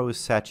 Plumrose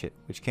Sachet,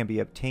 which can be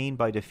obtained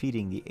by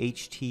defeating the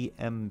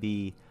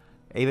HTMB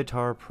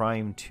Avatar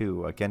Prime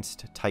 2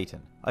 against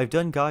Titan. I've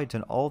done guides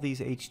on all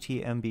these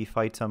HTMB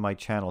fights on my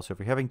channel, so if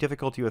you're having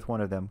difficulty with one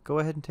of them, go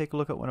ahead and take a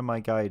look at one of my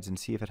guides and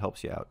see if it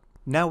helps you out.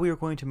 Now we are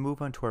going to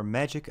move on to our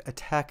Magic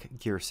Attack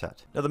gear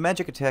set. Now the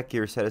Magic Attack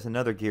gear set is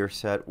another gear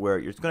set where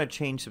it's going to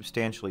change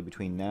substantially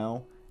between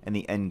now and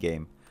the end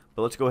game,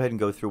 but let's go ahead and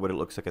go through what it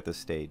looks like at this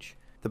stage.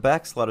 The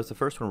back slot is the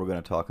first one we're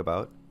going to talk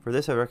about. For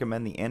this I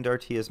recommend the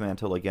Andartia's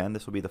Mantle again.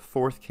 This will be the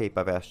 4th cape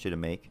I've asked you to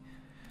make.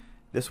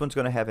 This one's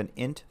going to have an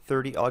Int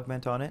 30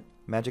 augment on it,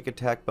 Magic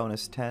Attack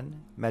bonus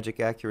 10, Magic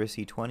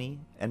Accuracy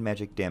 20, and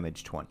Magic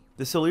Damage 20.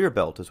 The Celere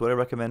Belt is what I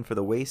recommend for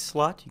the waist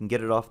slot. You can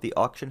get it off the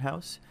auction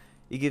house.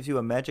 It gives you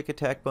a Magic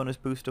Attack bonus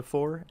boost of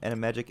 4, and a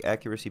Magic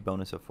Accuracy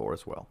bonus of 4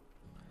 as well.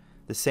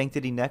 The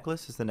Sanctity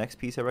Necklace is the next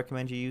piece I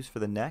recommend you use for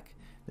the neck.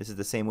 This is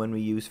the same one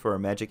we use for our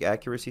Magic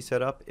Accuracy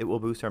setup. It will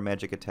boost our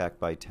Magic Attack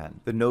by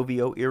 10. The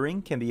Novio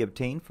Earring can be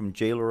obtained from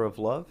Jailer of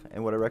Love,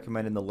 and what I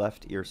recommend in the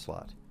left ear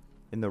slot.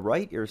 In the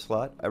right ear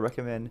slot, I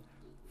recommend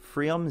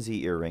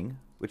Friomzi Earring,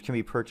 which can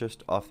be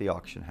purchased off the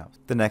auction house.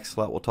 The next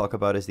slot we'll talk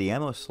about is the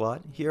ammo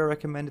slot. Here I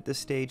recommend at this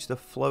stage the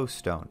Flow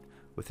Stone,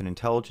 with an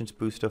intelligence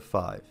boost of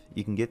 5.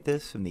 You can get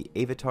this from the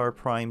Avatar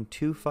Prime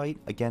 2 fight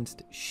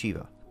against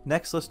Shiva.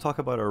 Next, let's talk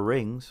about our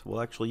rings. We'll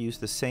actually use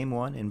the same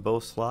one in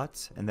both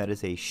slots, and that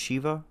is a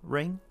Shiva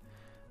ring.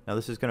 Now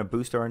this is going to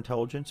boost our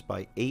intelligence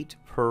by 8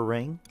 per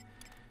ring.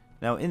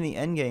 Now in the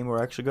endgame,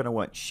 we're actually going to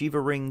want Shiva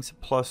rings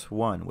plus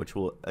 1, which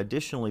will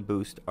additionally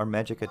boost our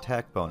Magic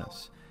Attack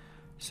bonus.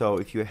 So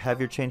if you have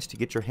your chance to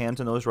get your hands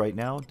on those right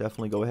now,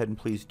 definitely go ahead and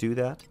please do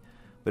that.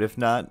 But if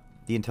not,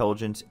 the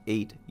intelligence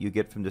 8 you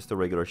get from just the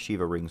regular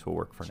Shiva rings will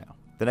work for now.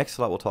 The next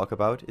slot we'll talk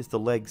about is the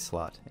leg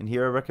slot, and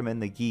here I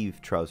recommend the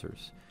Give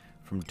trousers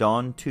from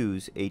Dawn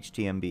 2's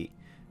HTMB.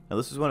 Now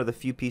this is one of the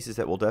few pieces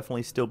that we'll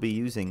definitely still be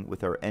using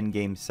with our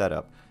endgame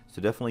setup,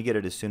 so definitely get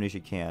it as soon as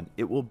you can.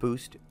 It will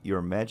boost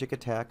your Magic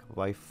Attack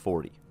by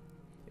 40.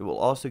 It will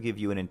also give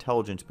you an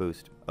intelligence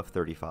boost of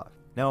 35.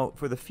 Now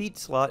for the feet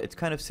slot, it's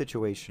kind of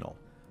situational.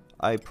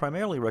 I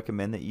primarily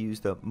recommend that you use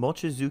the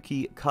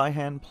Mochizuki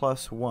Kaihan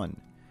plus 1,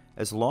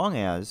 as long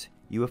as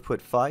you have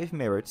put 5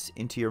 merits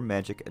into your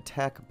Magic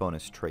Attack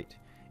bonus trait.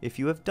 If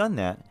you have done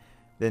that,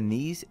 then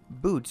these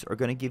boots are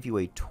going to give you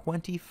a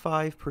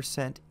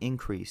 25%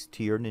 increase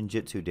to your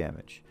ninjutsu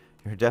damage.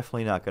 You're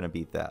definitely not going to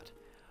beat that.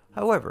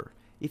 However,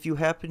 if you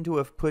happen to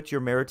have put your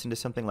merits into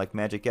something like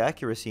Magic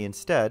Accuracy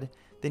instead,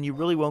 then you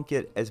really won't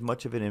get as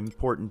much of an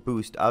important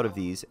boost out of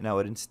these, and I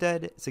would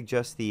instead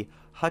suggest the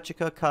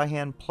Hachika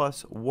Kaihan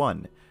plus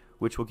 1,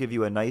 which will give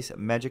you a nice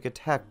Magic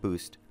Attack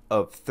boost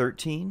of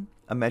 13,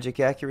 a Magic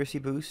Accuracy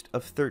boost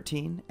of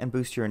 13, and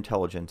boost your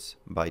intelligence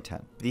by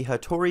 10. The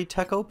Hattori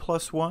Teko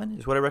plus 1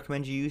 is what I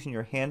recommend you use in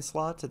your hand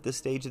slots at this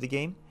stage of the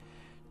game.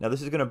 Now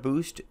this is going to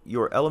boost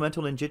your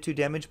elemental ninjutsu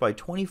damage by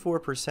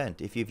 24%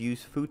 if you've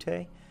used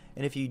Fute,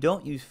 and if you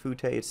don't use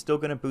Fute, it's still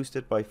going to boost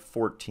it by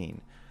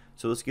 14.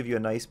 So this will give you a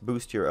nice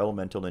boost to your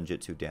elemental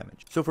ninjutsu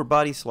damage. So for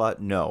body slot,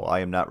 no,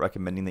 I am not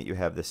recommending that you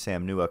have the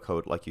Samnua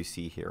coat like you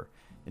see here.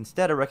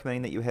 Instead, I'm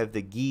recommending that you have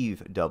the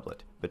Give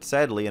doublet. But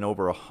sadly, in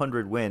over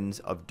 100 wins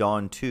of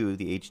Dawn 2,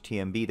 the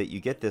HTMB that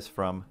you get this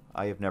from,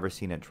 I have never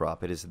seen it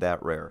drop. It is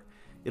that rare.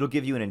 It'll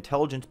give you an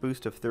intelligence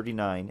boost of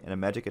 39 and a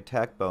Magic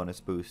Attack bonus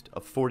boost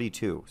of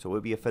 42. So it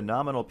would be a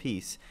phenomenal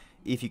piece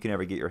if you can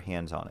ever get your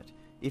hands on it.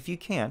 If you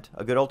can't,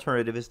 a good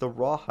alternative is the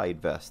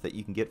Rawhide vest that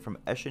you can get from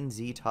Eshin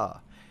Z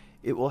Ta.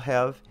 It will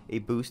have a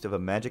boost of a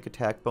Magic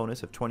Attack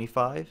bonus of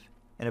 25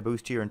 and a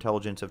boost to your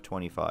intelligence of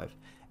 25.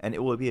 And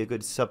it will be a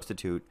good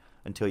substitute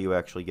until you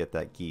actually get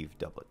that Give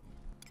doublet.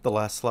 The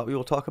last slot we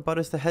will talk about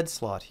is the head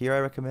slot. Here I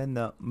recommend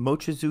the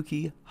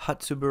Mochizuki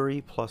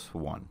Hatsuburi plus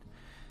 1.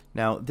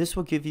 Now this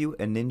will give you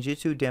a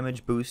ninjutsu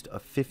damage boost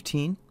of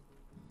 15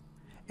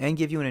 and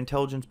give you an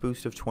intelligence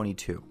boost of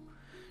 22.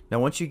 Now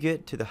once you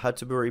get to the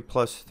Hatsuburi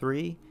plus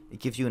 3, it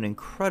gives you an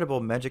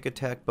incredible Magic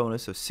Attack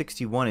bonus of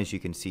 61 as you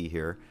can see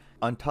here,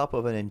 on top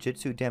of a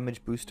ninjutsu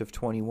damage boost of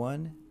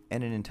 21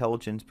 and an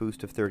intelligence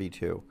boost of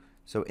 32.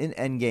 So in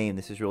endgame,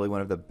 this is really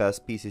one of the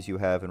best pieces you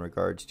have in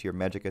regards to your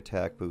magic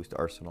attack boost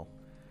arsenal.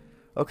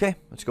 Okay,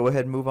 let's go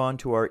ahead and move on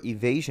to our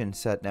evasion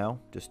set now.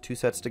 Just 2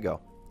 sets to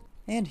go.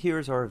 And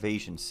here's our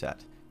evasion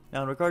set.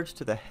 Now in regards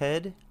to the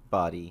head,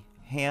 body,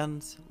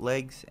 hands,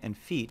 legs, and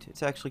feet,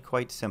 it's actually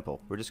quite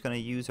simple. We're just going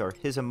to use our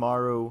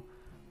Hizumaru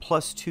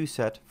 +2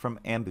 set from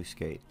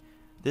Ambuscade.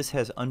 This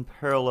has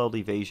unparalleled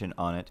evasion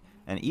on it,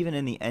 and even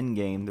in the end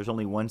game, there's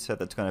only one set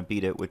that's going to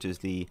beat it, which is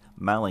the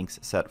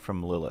Malinx set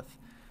from Lilith.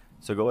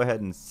 So go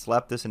ahead and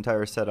slap this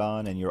entire set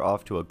on, and you're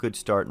off to a good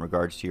start in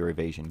regards to your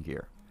evasion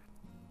gear.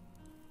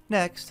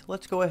 Next,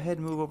 let's go ahead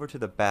and move over to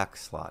the back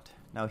slot.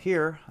 Now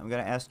here, I'm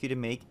going to ask you to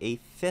make a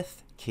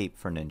 5th cape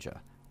for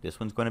Ninja. This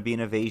one's going to be an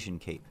evasion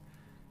cape.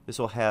 This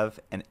will have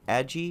an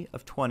agi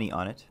of 20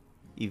 on it,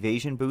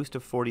 evasion boost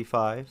of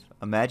 45,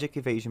 a magic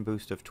evasion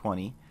boost of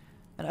 20,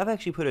 and I've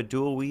actually put a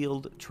dual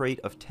wield trait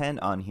of 10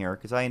 on here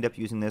because I end up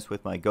using this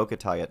with my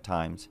Gokutai at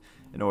times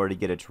in order to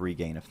get its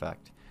regain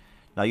effect.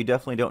 Now you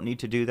definitely don't need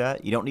to do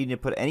that. You don't need to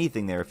put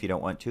anything there if you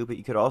don't want to, but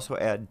you could also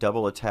add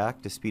double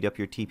attack to speed up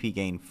your TP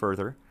gain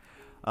further.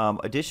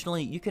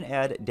 Additionally, you can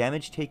add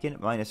damage taken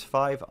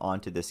 -5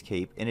 onto this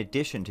cape in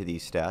addition to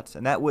these stats,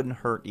 and that wouldn't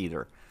hurt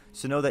either.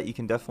 So know that you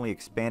can definitely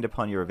expand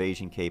upon your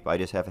evasion cape. I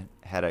just haven't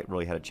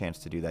really had a chance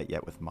to do that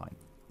yet with mine.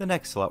 The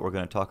next slot we're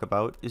going to talk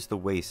about is the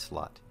waist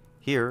slot.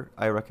 Here,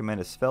 I recommend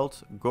a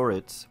Svelte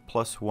Goritz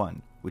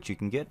 +1, which you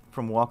can get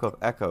from Walk of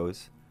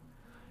Echoes.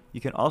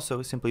 You can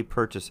also simply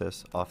purchase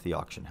this off the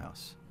auction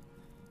house.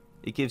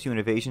 It gives you an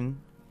evasion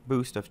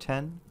boost of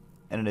 10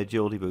 and an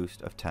agility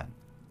boost of 10.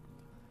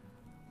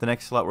 The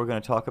next slot we're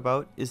going to talk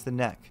about is the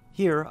neck.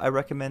 Here, I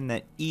recommend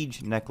that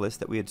Age necklace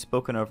that we had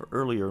spoken of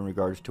earlier in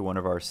regards to one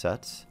of our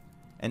sets,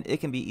 and it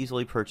can be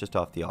easily purchased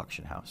off the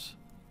auction house.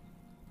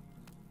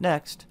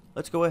 Next,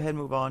 let's go ahead and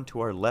move on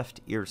to our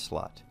left ear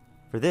slot.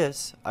 For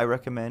this, I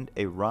recommend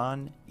a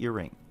Ron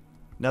earring.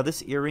 Now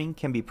this earring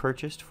can be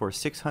purchased for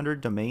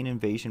 600 domain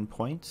invasion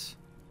points,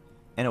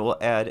 and it will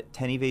add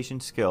 10 evasion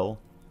skill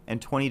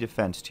and 20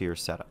 defense to your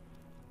setup.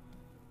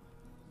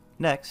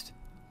 Next,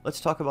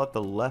 let's talk about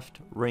the left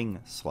ring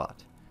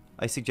slot.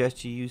 I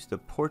suggest you use the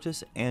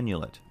Portus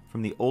Amulet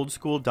from the old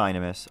school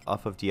Dynamis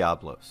off of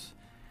Diablos.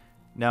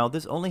 Now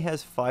this only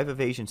has 5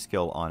 evasion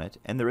skill on it,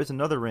 and there is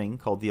another ring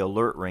called the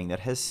Alert Ring that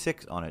has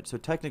 6 on it, so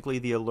technically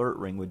the Alert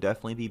Ring would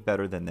definitely be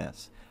better than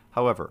this.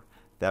 However,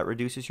 that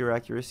reduces your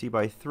accuracy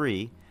by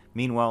 3,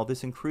 meanwhile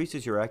this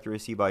increases your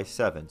accuracy by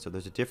 7, so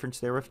there's a difference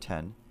there of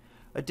 10.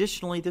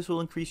 Additionally, this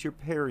will increase your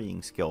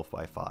parrying skill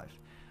by 5.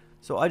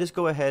 So I just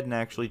go ahead and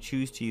actually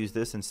choose to use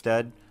this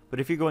instead,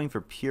 but if you're going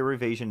for pure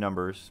evasion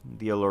numbers,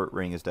 the Alert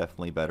Ring is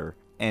definitely better,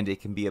 and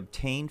it can be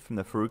obtained from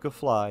the Furuka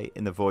Fly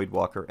in the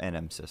Voidwalker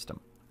NM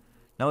system.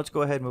 Now let's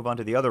go ahead and move on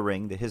to the other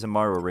ring, the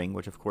Hizumaru ring,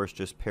 which of course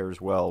just pairs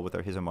well with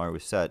our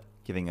Hizumaru set,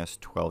 giving us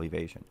 12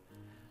 evasion.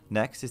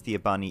 Next is the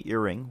Ebony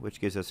earring,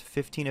 which gives us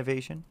 15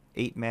 evasion,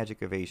 8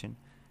 magic evasion,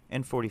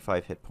 and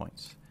 45 hit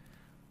points.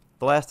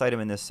 The last item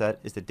in this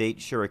set is the Date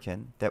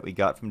Shuriken that we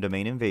got from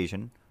Domain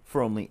Invasion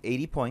for only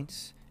 80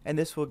 points, and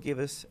this will give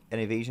us an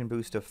evasion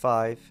boost of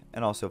 5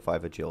 and also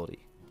 5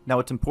 agility. Now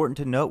it's important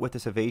to note what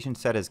this evasion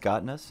set has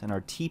gotten us. In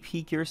our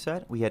TP gear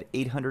set, we had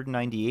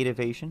 898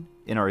 evasion.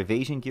 In our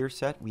evasion gear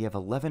set, we have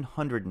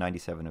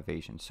 1197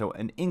 evasion, so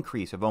an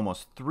increase of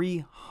almost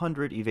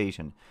 300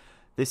 evasion.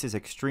 This is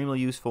extremely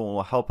useful and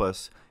will help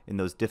us in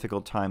those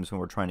difficult times when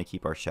we're trying to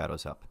keep our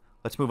shadows up.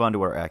 Let's move on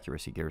to our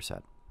accuracy gear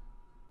set.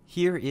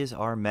 Here is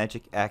our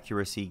magic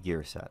accuracy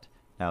gear set.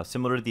 Now,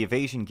 similar to the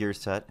evasion gear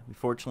set, we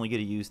fortunately get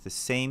to use the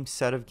same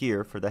set of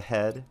gear for the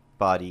head,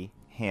 body,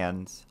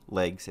 hands,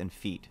 legs, and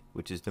feet,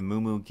 which is the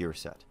Mumu gear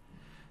set.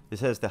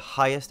 This has the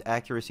highest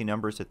accuracy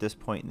numbers at this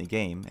point in the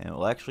game, and it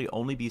will actually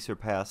only be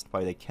surpassed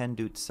by the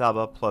Kendut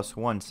Saba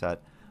 +1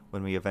 set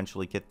when we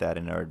eventually get that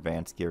in our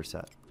advanced gear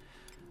set.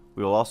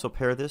 We will also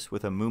pair this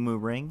with a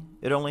Mumu ring.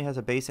 It only has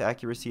a base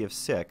accuracy of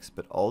 6,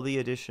 but all the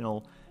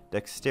additional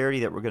dexterity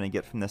that we're going to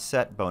get from the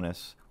set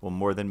bonus will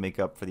more than make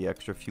up for the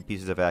extra few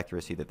pieces of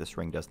accuracy that this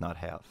ring does not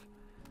have.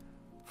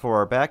 For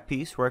our back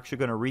piece, we're actually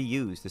going to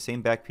reuse the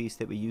same back piece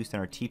that we used in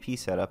our TP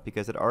setup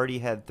because it already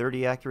had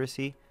 30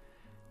 accuracy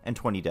and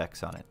 20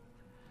 dex on it.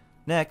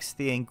 Next,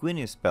 the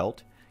Anguinus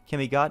belt can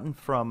be gotten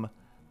from,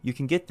 you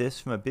can get this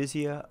from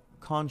Abizia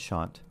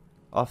Conchant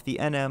off the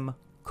NM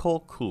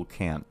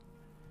Kolkulkan.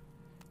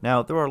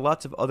 Now, there are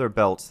lots of other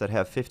belts that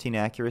have 15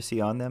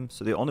 accuracy on them,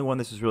 so the only one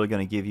this is really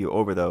going to give you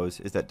over those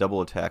is that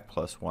double attack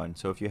 +1.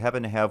 So if you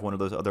happen to have one of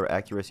those other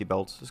accuracy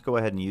belts, just go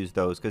ahead and use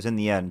those, because in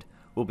the end,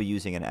 we'll be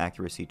using an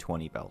accuracy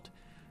 20 belt.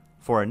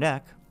 For our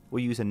neck,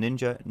 we'll use a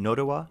Ninja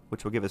Nodowa,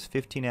 which will give us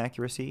 15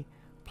 accuracy,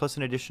 plus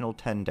an additional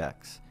 10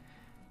 dex.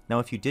 Now,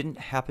 if you didn't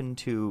happen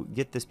to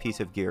get this piece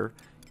of gear,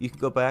 you can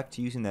go back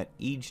to using that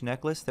Age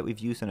necklace that we've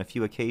used on a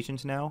few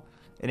occasions now,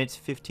 and its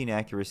 15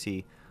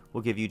 accuracy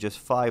will give you just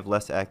 5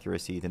 less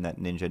accuracy than that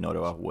Ninja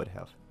Nodowa would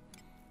have.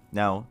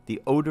 Now, the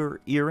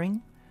Odor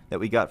earring that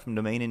we got from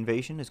Domain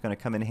Invasion is going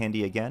to come in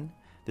handy again.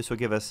 This will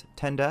give us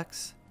 10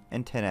 dex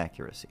and 10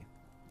 accuracy.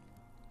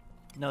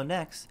 Now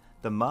next,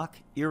 the Mach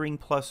Earring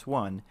Plus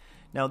 1.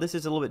 Now this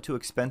is a little bit too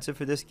expensive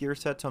for this gear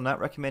set, so I'm not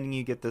recommending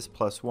you get this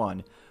Plus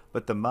 1,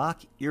 but the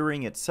Mach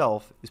Earring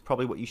itself is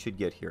probably what you should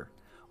get here.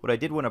 What I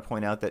did want to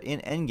point out that in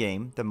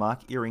Endgame, the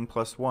Mach Earring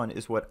Plus 1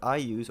 is what I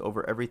use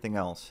over everything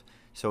else.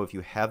 So if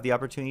you have the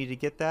opportunity to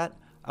get that,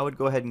 I would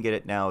go ahead and get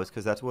it now,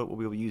 because that's what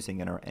we'll be using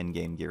in our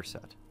Endgame gear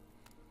set.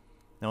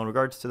 Now in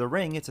regards to the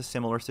ring, it's a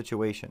similar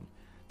situation.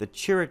 The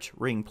Chirich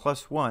Ring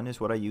Plus 1 is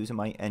what I use in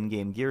my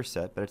Endgame gear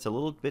set, but it's a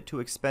little bit too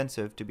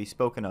expensive to be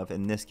spoken of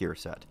in this gear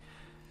set.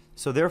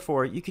 So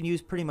therefore, you can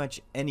use pretty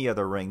much any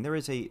other ring. There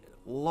is a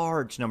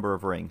large number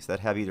of rings that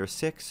have either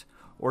 6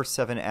 or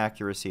 7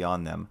 accuracy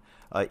on them.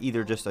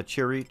 Either just a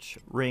Chirich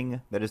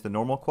ring that is the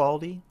normal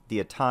quality,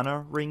 the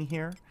Atana ring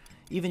here.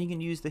 Even you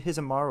can use the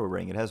Hizumaru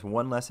ring. It has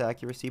 1 less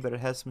accuracy, but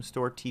it has some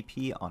stored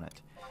TP on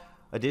it.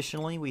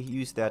 Additionally, we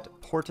use that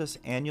Portus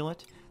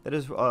Amulet that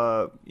is,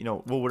 will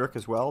work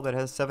as well, that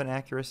has 7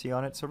 accuracy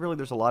on it. So really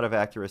there's a lot of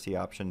accuracy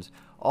options,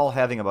 all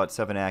having about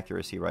 7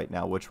 accuracy right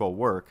now, which will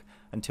work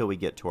until we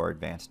get to our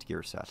advanced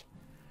gear set.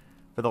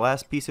 For the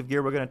last piece of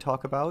gear we're going to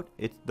talk about,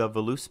 it's the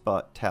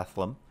Voluspa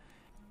Tathlum.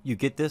 You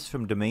get this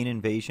from Domain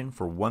Invasion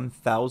for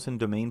 1,000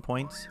 domain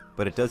points,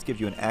 but it does give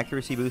you an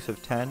accuracy boost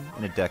of 10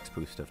 and a dex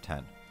boost of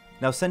 10.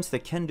 Now since the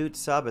Kendut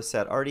Saba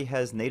set already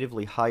has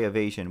natively high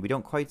evasion, we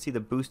don't quite see the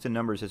boost in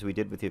numbers as we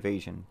did with the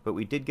evasion, but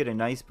we did get a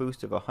nice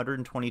boost of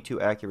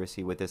 122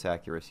 accuracy with this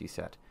accuracy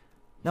set.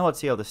 Now let's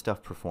see how this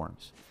stuff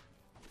performs.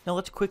 Now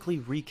let's quickly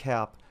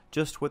recap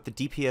just what the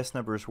DPS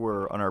numbers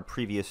were on our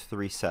previous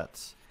 3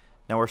 sets.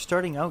 Now our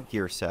starting out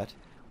gear set,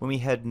 when we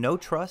had no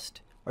trust,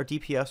 our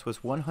DPS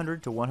was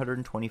 100 to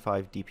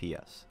 125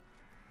 DPS.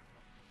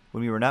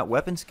 When we were not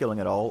weapon skilling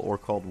at all, or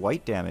called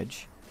white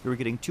damage, we were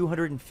getting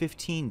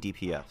 215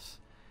 DPS.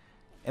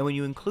 And when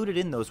you included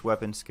in those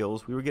weapon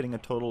skills, we were getting a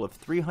total of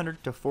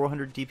 300 to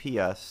 400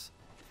 DPS,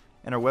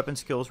 and our weapon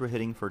skills were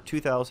hitting for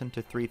 2,000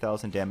 to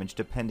 3,000 damage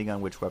depending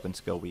on which weapon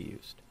skill we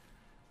used.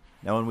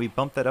 Now when we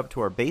bumped that up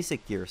to our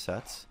basic gear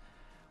sets,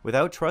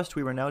 without trust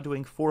we were now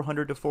doing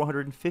 400 to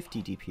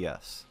 450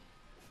 DPS.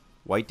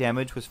 White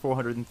damage was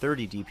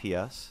 430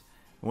 DPS,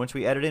 and once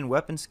we added in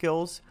weapon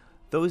skills,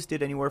 those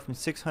did anywhere from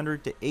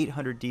 600 to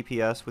 800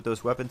 DPS, with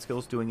those weapon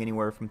skills doing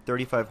anywhere from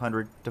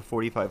 3,500 to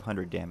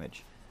 4,500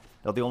 damage.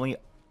 Now the only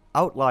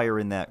outlier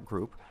in that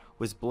group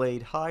was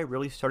Blade High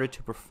really started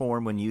to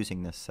perform when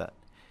using this set.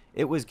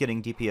 It was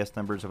getting DPS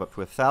numbers of up to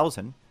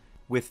 1,000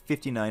 with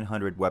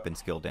 5,900 weapon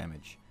skill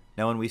damage.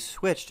 Now when we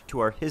switched to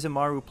our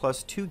Hizumaru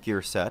Plus 2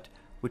 gear set,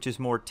 which is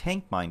more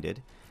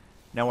tank-minded,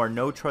 now our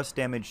no trust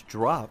damage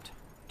dropped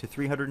to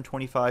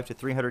 325 to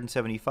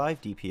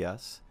 375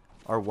 DPS,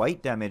 our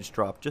white damage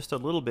dropped just a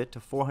little bit to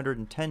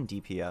 410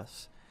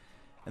 DPS,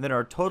 and then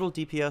our total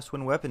DPS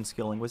when weapon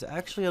skilling was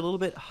actually a little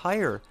bit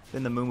higher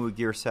than the Mumu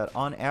gear set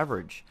on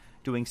average,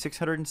 doing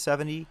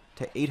 670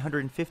 to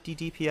 850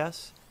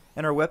 DPS,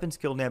 and our weapon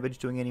skill damage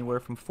doing anywhere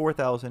from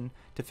 4,000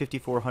 to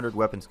 5,400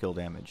 weapon skill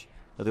damage.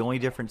 Now the only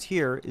difference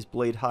here is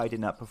Blade High did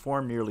not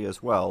perform nearly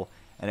as well,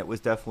 and it was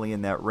definitely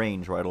in that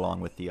range right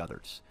along with the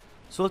others.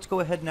 So let's go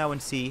ahead now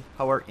and see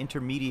how our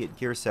intermediate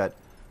gear set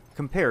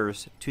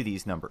compares to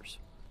these numbers.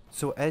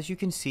 So as you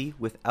can see,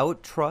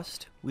 without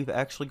trust, we've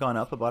actually gone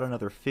up about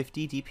another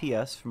 50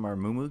 DPS from our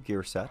Mumu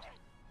gear set,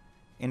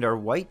 and our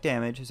white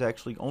damage has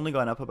actually only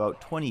gone up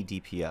about 20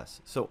 DPS.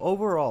 So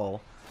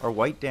overall, our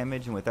white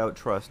damage and without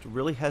trust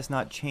really has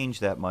not changed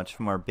that much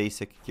from our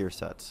basic gear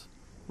sets.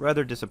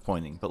 Rather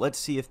disappointing, but let's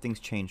see if things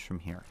change from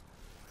here.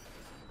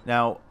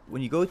 Now,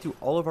 when you go through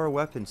all of our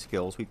weapon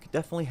skills, we've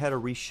definitely had a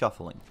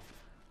reshuffling.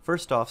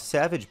 First off,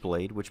 Savage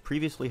Blade, which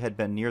previously had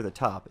been near the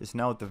top, is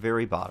now at the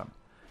very bottom,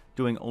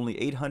 doing only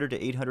 800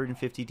 to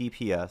 850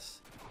 DPS,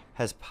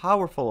 has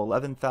powerful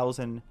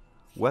 11,000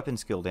 weapon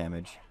skill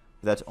damage,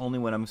 but that's only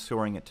when I'm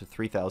storing it to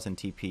 3,000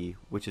 TP,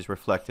 which is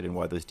reflected in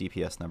why those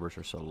DPS numbers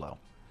are so low.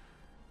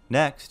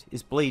 Next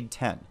is Blade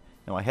 10.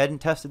 Now I hadn't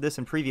tested this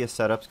in previous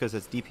setups because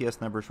its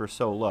DPS numbers were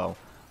so low,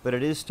 but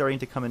it is starting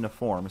to come into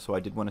form, so I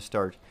did want to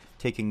start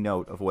taking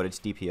note of what its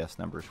DPS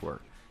numbers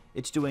were.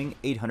 It's doing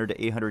 800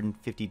 to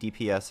 850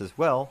 DPS as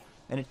well,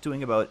 and it's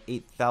doing about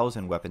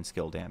 8,000 weapon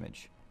skill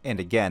damage. And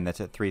again,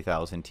 that's at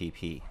 3,000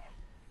 TP.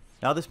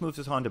 Now this moves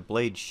us on to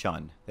Blade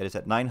Shun, that is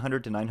at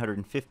 900 to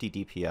 950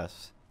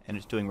 DPS, and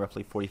it's doing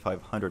roughly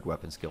 4,500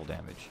 weapon skill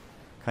damage.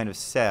 Kind of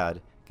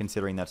sad,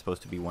 considering that's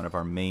supposed to be one of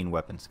our main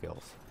weapon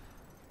skills.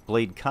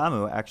 Blade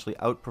Kamu actually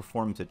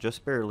outperforms it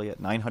just barely at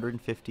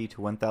 950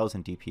 to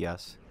 1,000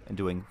 DPS, and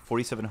doing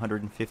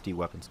 4,750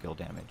 weapon skill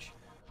damage.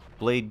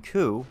 Blade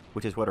Ku,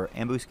 which is what our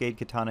ambuscade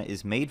katana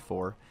is made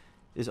for,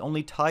 is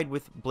only tied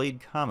with Blade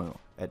Kamu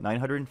at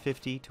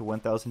 950 to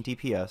 1000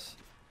 DPS,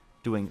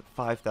 doing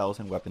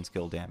 5000 weapon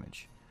skill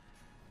damage.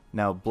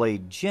 Now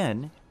Blade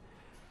Jin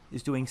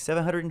is doing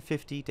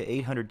 750 to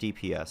 800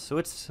 DPS, so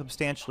it's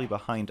substantially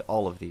behind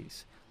all of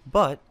these.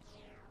 But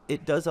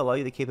it does allow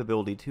you the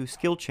capability to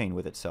skill chain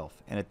with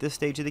itself, and at this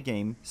stage of the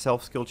game,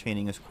 self-skill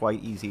chaining is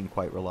quite easy and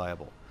quite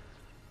reliable.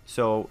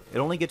 So it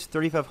only gets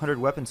 3,500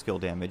 weapon skill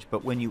damage,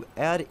 but when you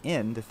add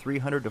in the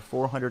 300 to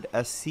 400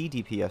 SC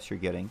DPS you're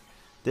getting,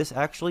 this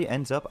actually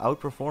ends up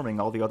outperforming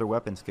all the other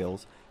weapon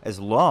skills as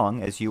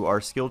long as you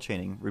are skill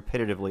chaining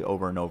repetitively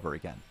over and over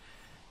again.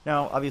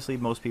 Now, obviously,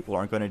 most people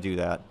aren't going to do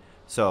that,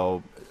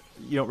 so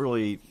you don't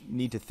really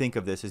need to think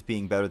of this as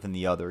being better than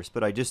the others,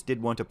 but I just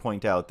did want to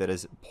point out that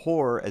as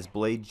poor as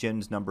Blade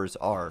Jin's numbers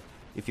are,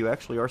 if you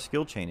actually are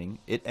skill chaining,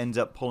 it ends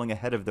up pulling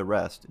ahead of the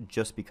rest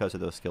just because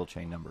of those skill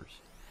chain numbers.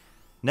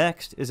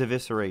 Next is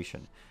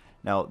Evisceration.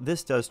 Now,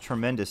 this does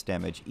tremendous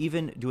damage,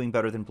 even doing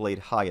better than Blade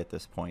High at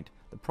this point.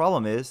 The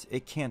problem is,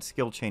 it can't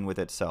skill chain with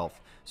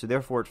itself, so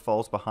therefore it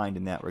falls behind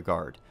in that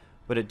regard.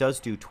 But it does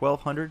do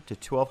 1200 to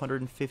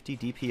 1250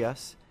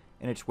 DPS,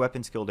 and its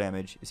weapon skill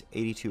damage is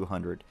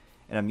 8200,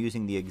 and I'm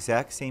using the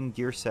exact same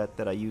gear set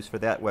that I use for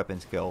that weapon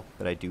skill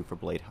that I do for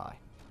Blade High.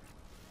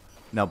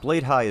 Now,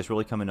 Blade High has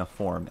really come into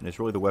form, and is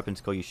really the weapon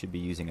skill you should be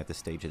using at this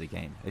stage of the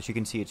game. As you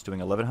can see, it's doing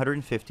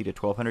 1150 to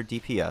 1200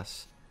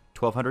 DPS,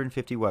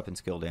 1250 weapon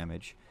skill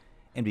damage,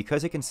 and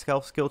because it can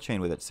self-skill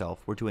chain with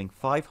itself, we're doing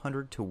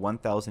 500 to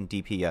 1000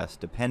 DPS,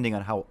 depending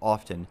on how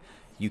often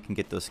you can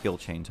get those skill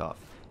chains off.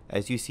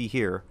 As you see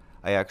here,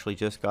 I actually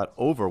just got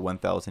over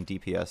 1000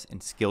 DPS in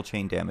skill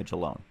chain damage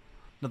alone.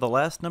 Now, the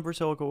last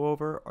numbers I'll go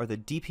over are the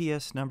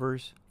DPS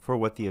numbers for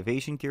what the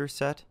Evasion Gear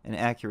Set and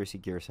Accuracy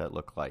Gear Set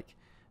look like.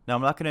 Now,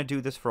 I'm not going to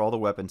do this for all the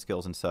weapon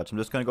skills and such. I'm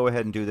just going to go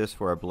ahead and do this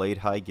for our Blade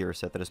High Gear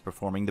Set that is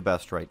performing the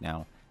best right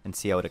now and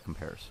see how it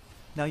compares.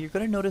 Now, you're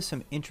going to notice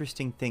some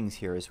interesting things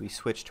here as we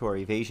switch to our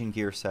Evasion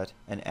Gear Set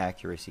and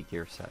Accuracy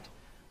Gear Set.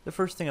 The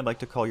first thing I'd like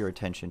to call your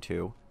attention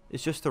to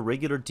is just the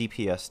regular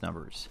DPS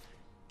numbers.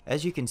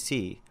 As you can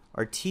see,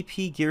 our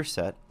TP Gear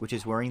Set, which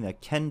is wearing the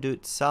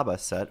Kendut Saba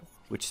set,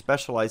 which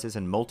specializes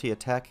in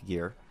multi-attack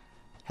gear,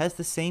 has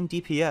the same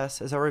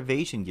DPS as our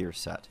Evasion Gear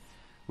Set,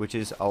 which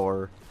is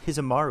our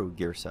Hizumaru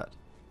Gear Set,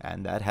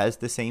 and that has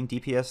the same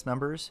DPS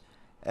numbers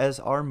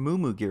as our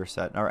Mumu Gear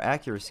Set and our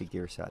Accuracy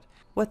Gear Set.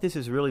 What this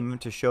is really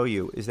meant to show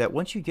you is that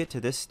once you get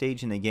to this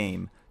stage in the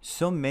game,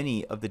 so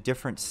many of the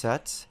different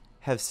sets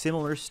have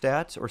similar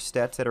stats or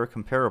stats that are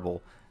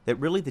comparable that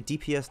really the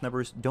DPS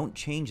numbers don't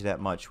change that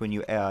much when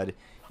you add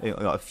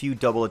a few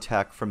double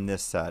attack from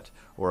this set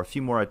or a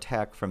few more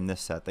attack from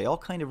this set. They all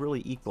kind of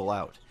really equal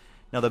out.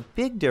 Now, the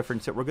big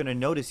difference that we're going to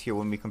notice here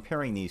when we're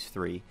comparing these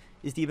three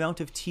is the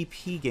amount of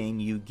TP gain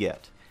you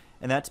get.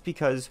 And that's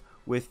because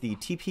with the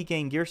TP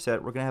gain gear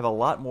set, we're going to have a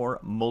lot more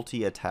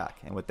multi-attack.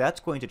 And what that's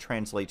going to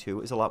translate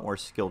to is a lot more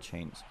skill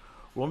chains.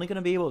 We're only going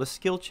to be able to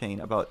skill chain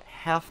about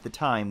half the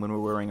time when we're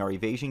wearing our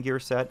Evasion Gear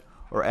Set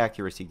or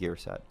Accuracy Gear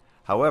Set.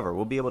 However,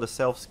 we'll be able to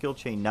self-skill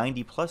chain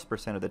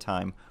 90+% of the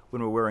time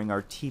when we're wearing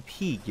our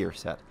TP Gear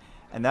Set.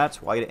 And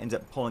that's why it ends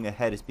up pulling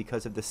ahead, is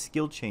because of the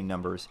skill chain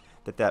numbers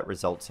that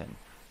results in.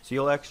 So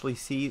you'll actually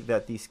see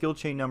that the skill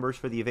chain numbers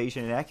for the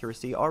Evasion and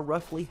Accuracy are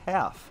roughly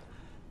half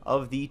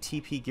of the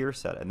TP Gear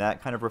Set. And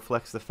that kind of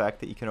reflects the fact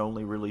that you can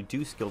only really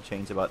do skill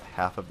chains about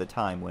half of the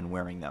time when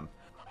wearing them.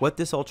 What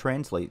this all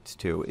translates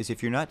to is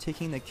if you're not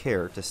taking the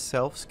care to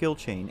self-skill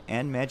chain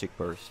and Magic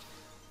Burst,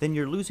 then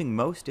you're losing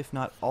most, if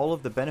not all,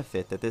 of the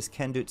benefit that this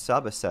Kendut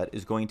Saba set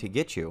is going to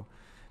get you,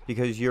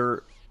 because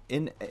you're,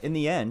 in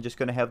the end, just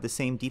going to have the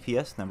same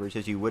DPS numbers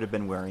as you would have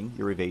been wearing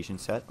your Evasion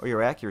set or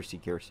your Accuracy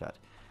Gear Set.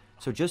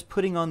 So just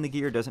putting on the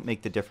gear doesn't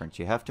make the difference.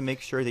 You have to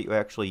make sure that you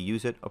actually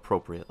use it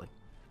appropriately.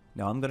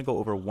 Now, I'm going to go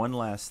over one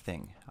last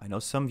thing. I know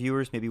some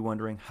viewers may be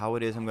wondering how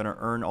it is I'm going to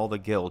earn all the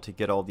gil to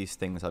get all these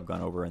things I've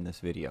gone over in this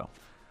video.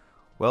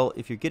 Well,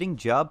 if you're getting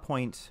job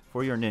points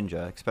for your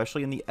ninja,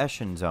 especially in the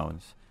Eshin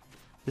zones,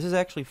 this is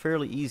actually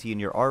fairly easy and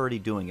you're already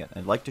doing it.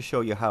 I'd like to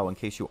show you how in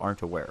case you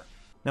aren't aware.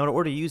 Now, in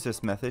order to use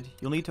this method,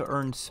 you'll need to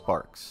earn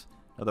sparks.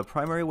 Now, the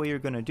primary way you're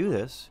going to do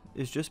this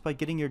is just by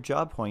getting your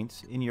job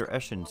points in your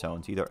Eshin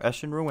zones, either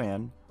Eshin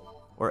Ruan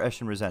or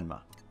Eshin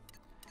Rezenma.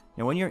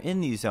 Now, when you're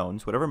in these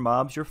zones, whatever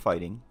mobs you're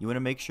fighting, you want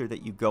to make sure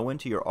that you go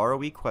into your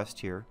ROE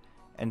quest here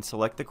and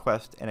select the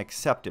quest and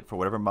accept it for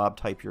whatever mob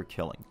type you're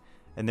killing.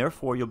 And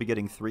therefore, you'll be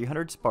getting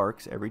 300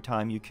 sparks every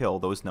time you kill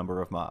those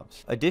number of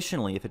mobs.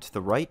 Additionally, if it's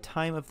the right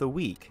time of the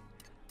week,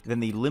 then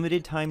the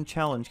limited time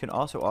challenge can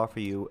also offer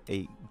you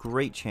a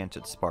great chance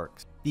at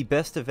sparks. The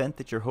best event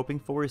that you're hoping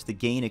for is the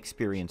Gain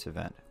Experience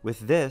event.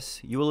 With this,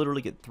 you will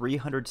literally get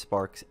 300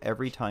 sparks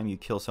every time you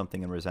kill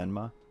something in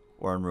Rezenma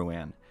or in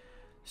Ruan.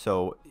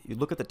 So you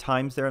look at the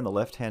times there on the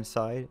left hand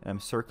side, and I'm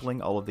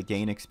circling all of the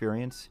Gain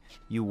Experience.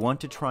 You want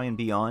to try and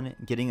be on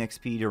getting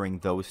XP during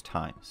those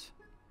times.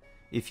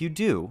 If you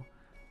do,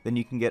 then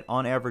you can get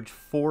on average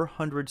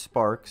 400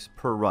 sparks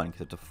per run,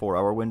 because it's a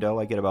 4-hour window.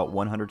 I get about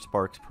 100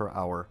 sparks per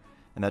hour,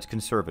 and that's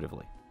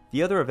conservatively.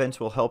 The other events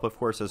will help, of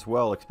course, as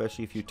well,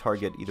 especially if you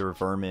target either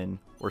vermin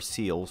or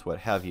seals, what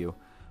have you.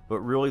 But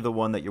really the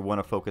one that you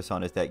want to focus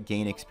on is that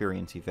Gain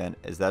Experience event,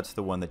 as that's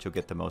the one that you'll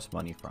get the most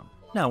money from.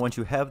 Now, once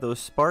you have those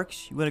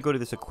sparks, you want to go to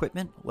this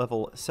equipment,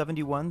 level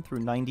 71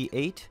 through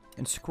 98,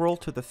 and scroll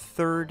to the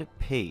third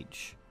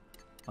page.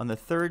 On the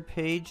third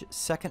page,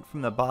 second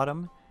from the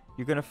bottom,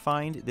 you're going to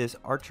find this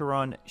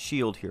Archeron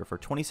shield here for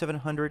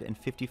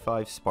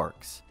 2,755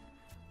 sparks.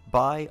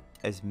 Buy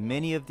as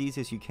many of these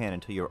as you can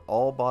until you're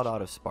all bought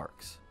out of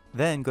sparks.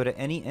 Then go to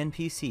any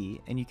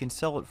NPC and you can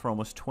sell it for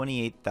almost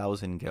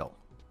 28,000 gil.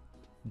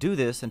 Do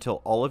this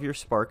until all of your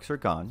sparks are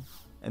gone,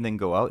 and then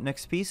go out and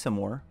XP some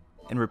more,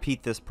 and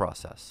repeat this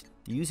process.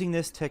 Using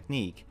this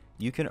technique,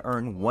 you can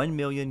earn 1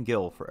 million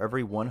gil for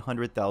every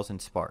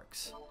 100,000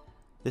 sparks.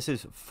 This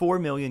is 4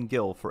 million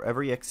gil for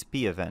every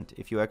XP event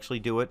if you actually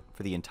do it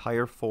for the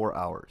entire 4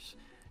 hours.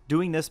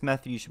 Doing this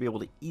method, you should be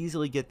able to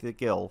easily get the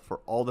gil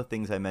for all the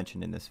things I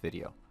mentioned in this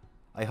video.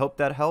 I hope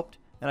that helped,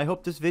 and I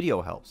hope this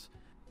video helps.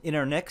 In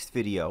our next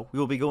video, we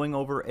will be going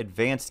over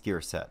advanced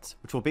gear sets,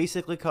 which will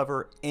basically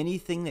cover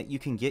anything that you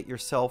can get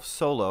yourself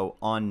solo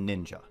on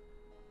Ninja.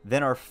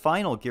 Then our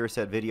final gear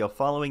set video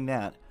following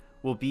that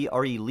will be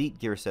our elite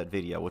gear set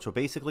video, which will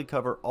basically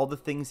cover all the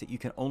things that you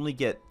can only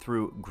get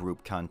through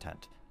group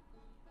content.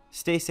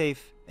 Stay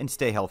safe and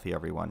stay healthy,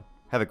 everyone.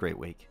 Have a great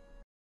week.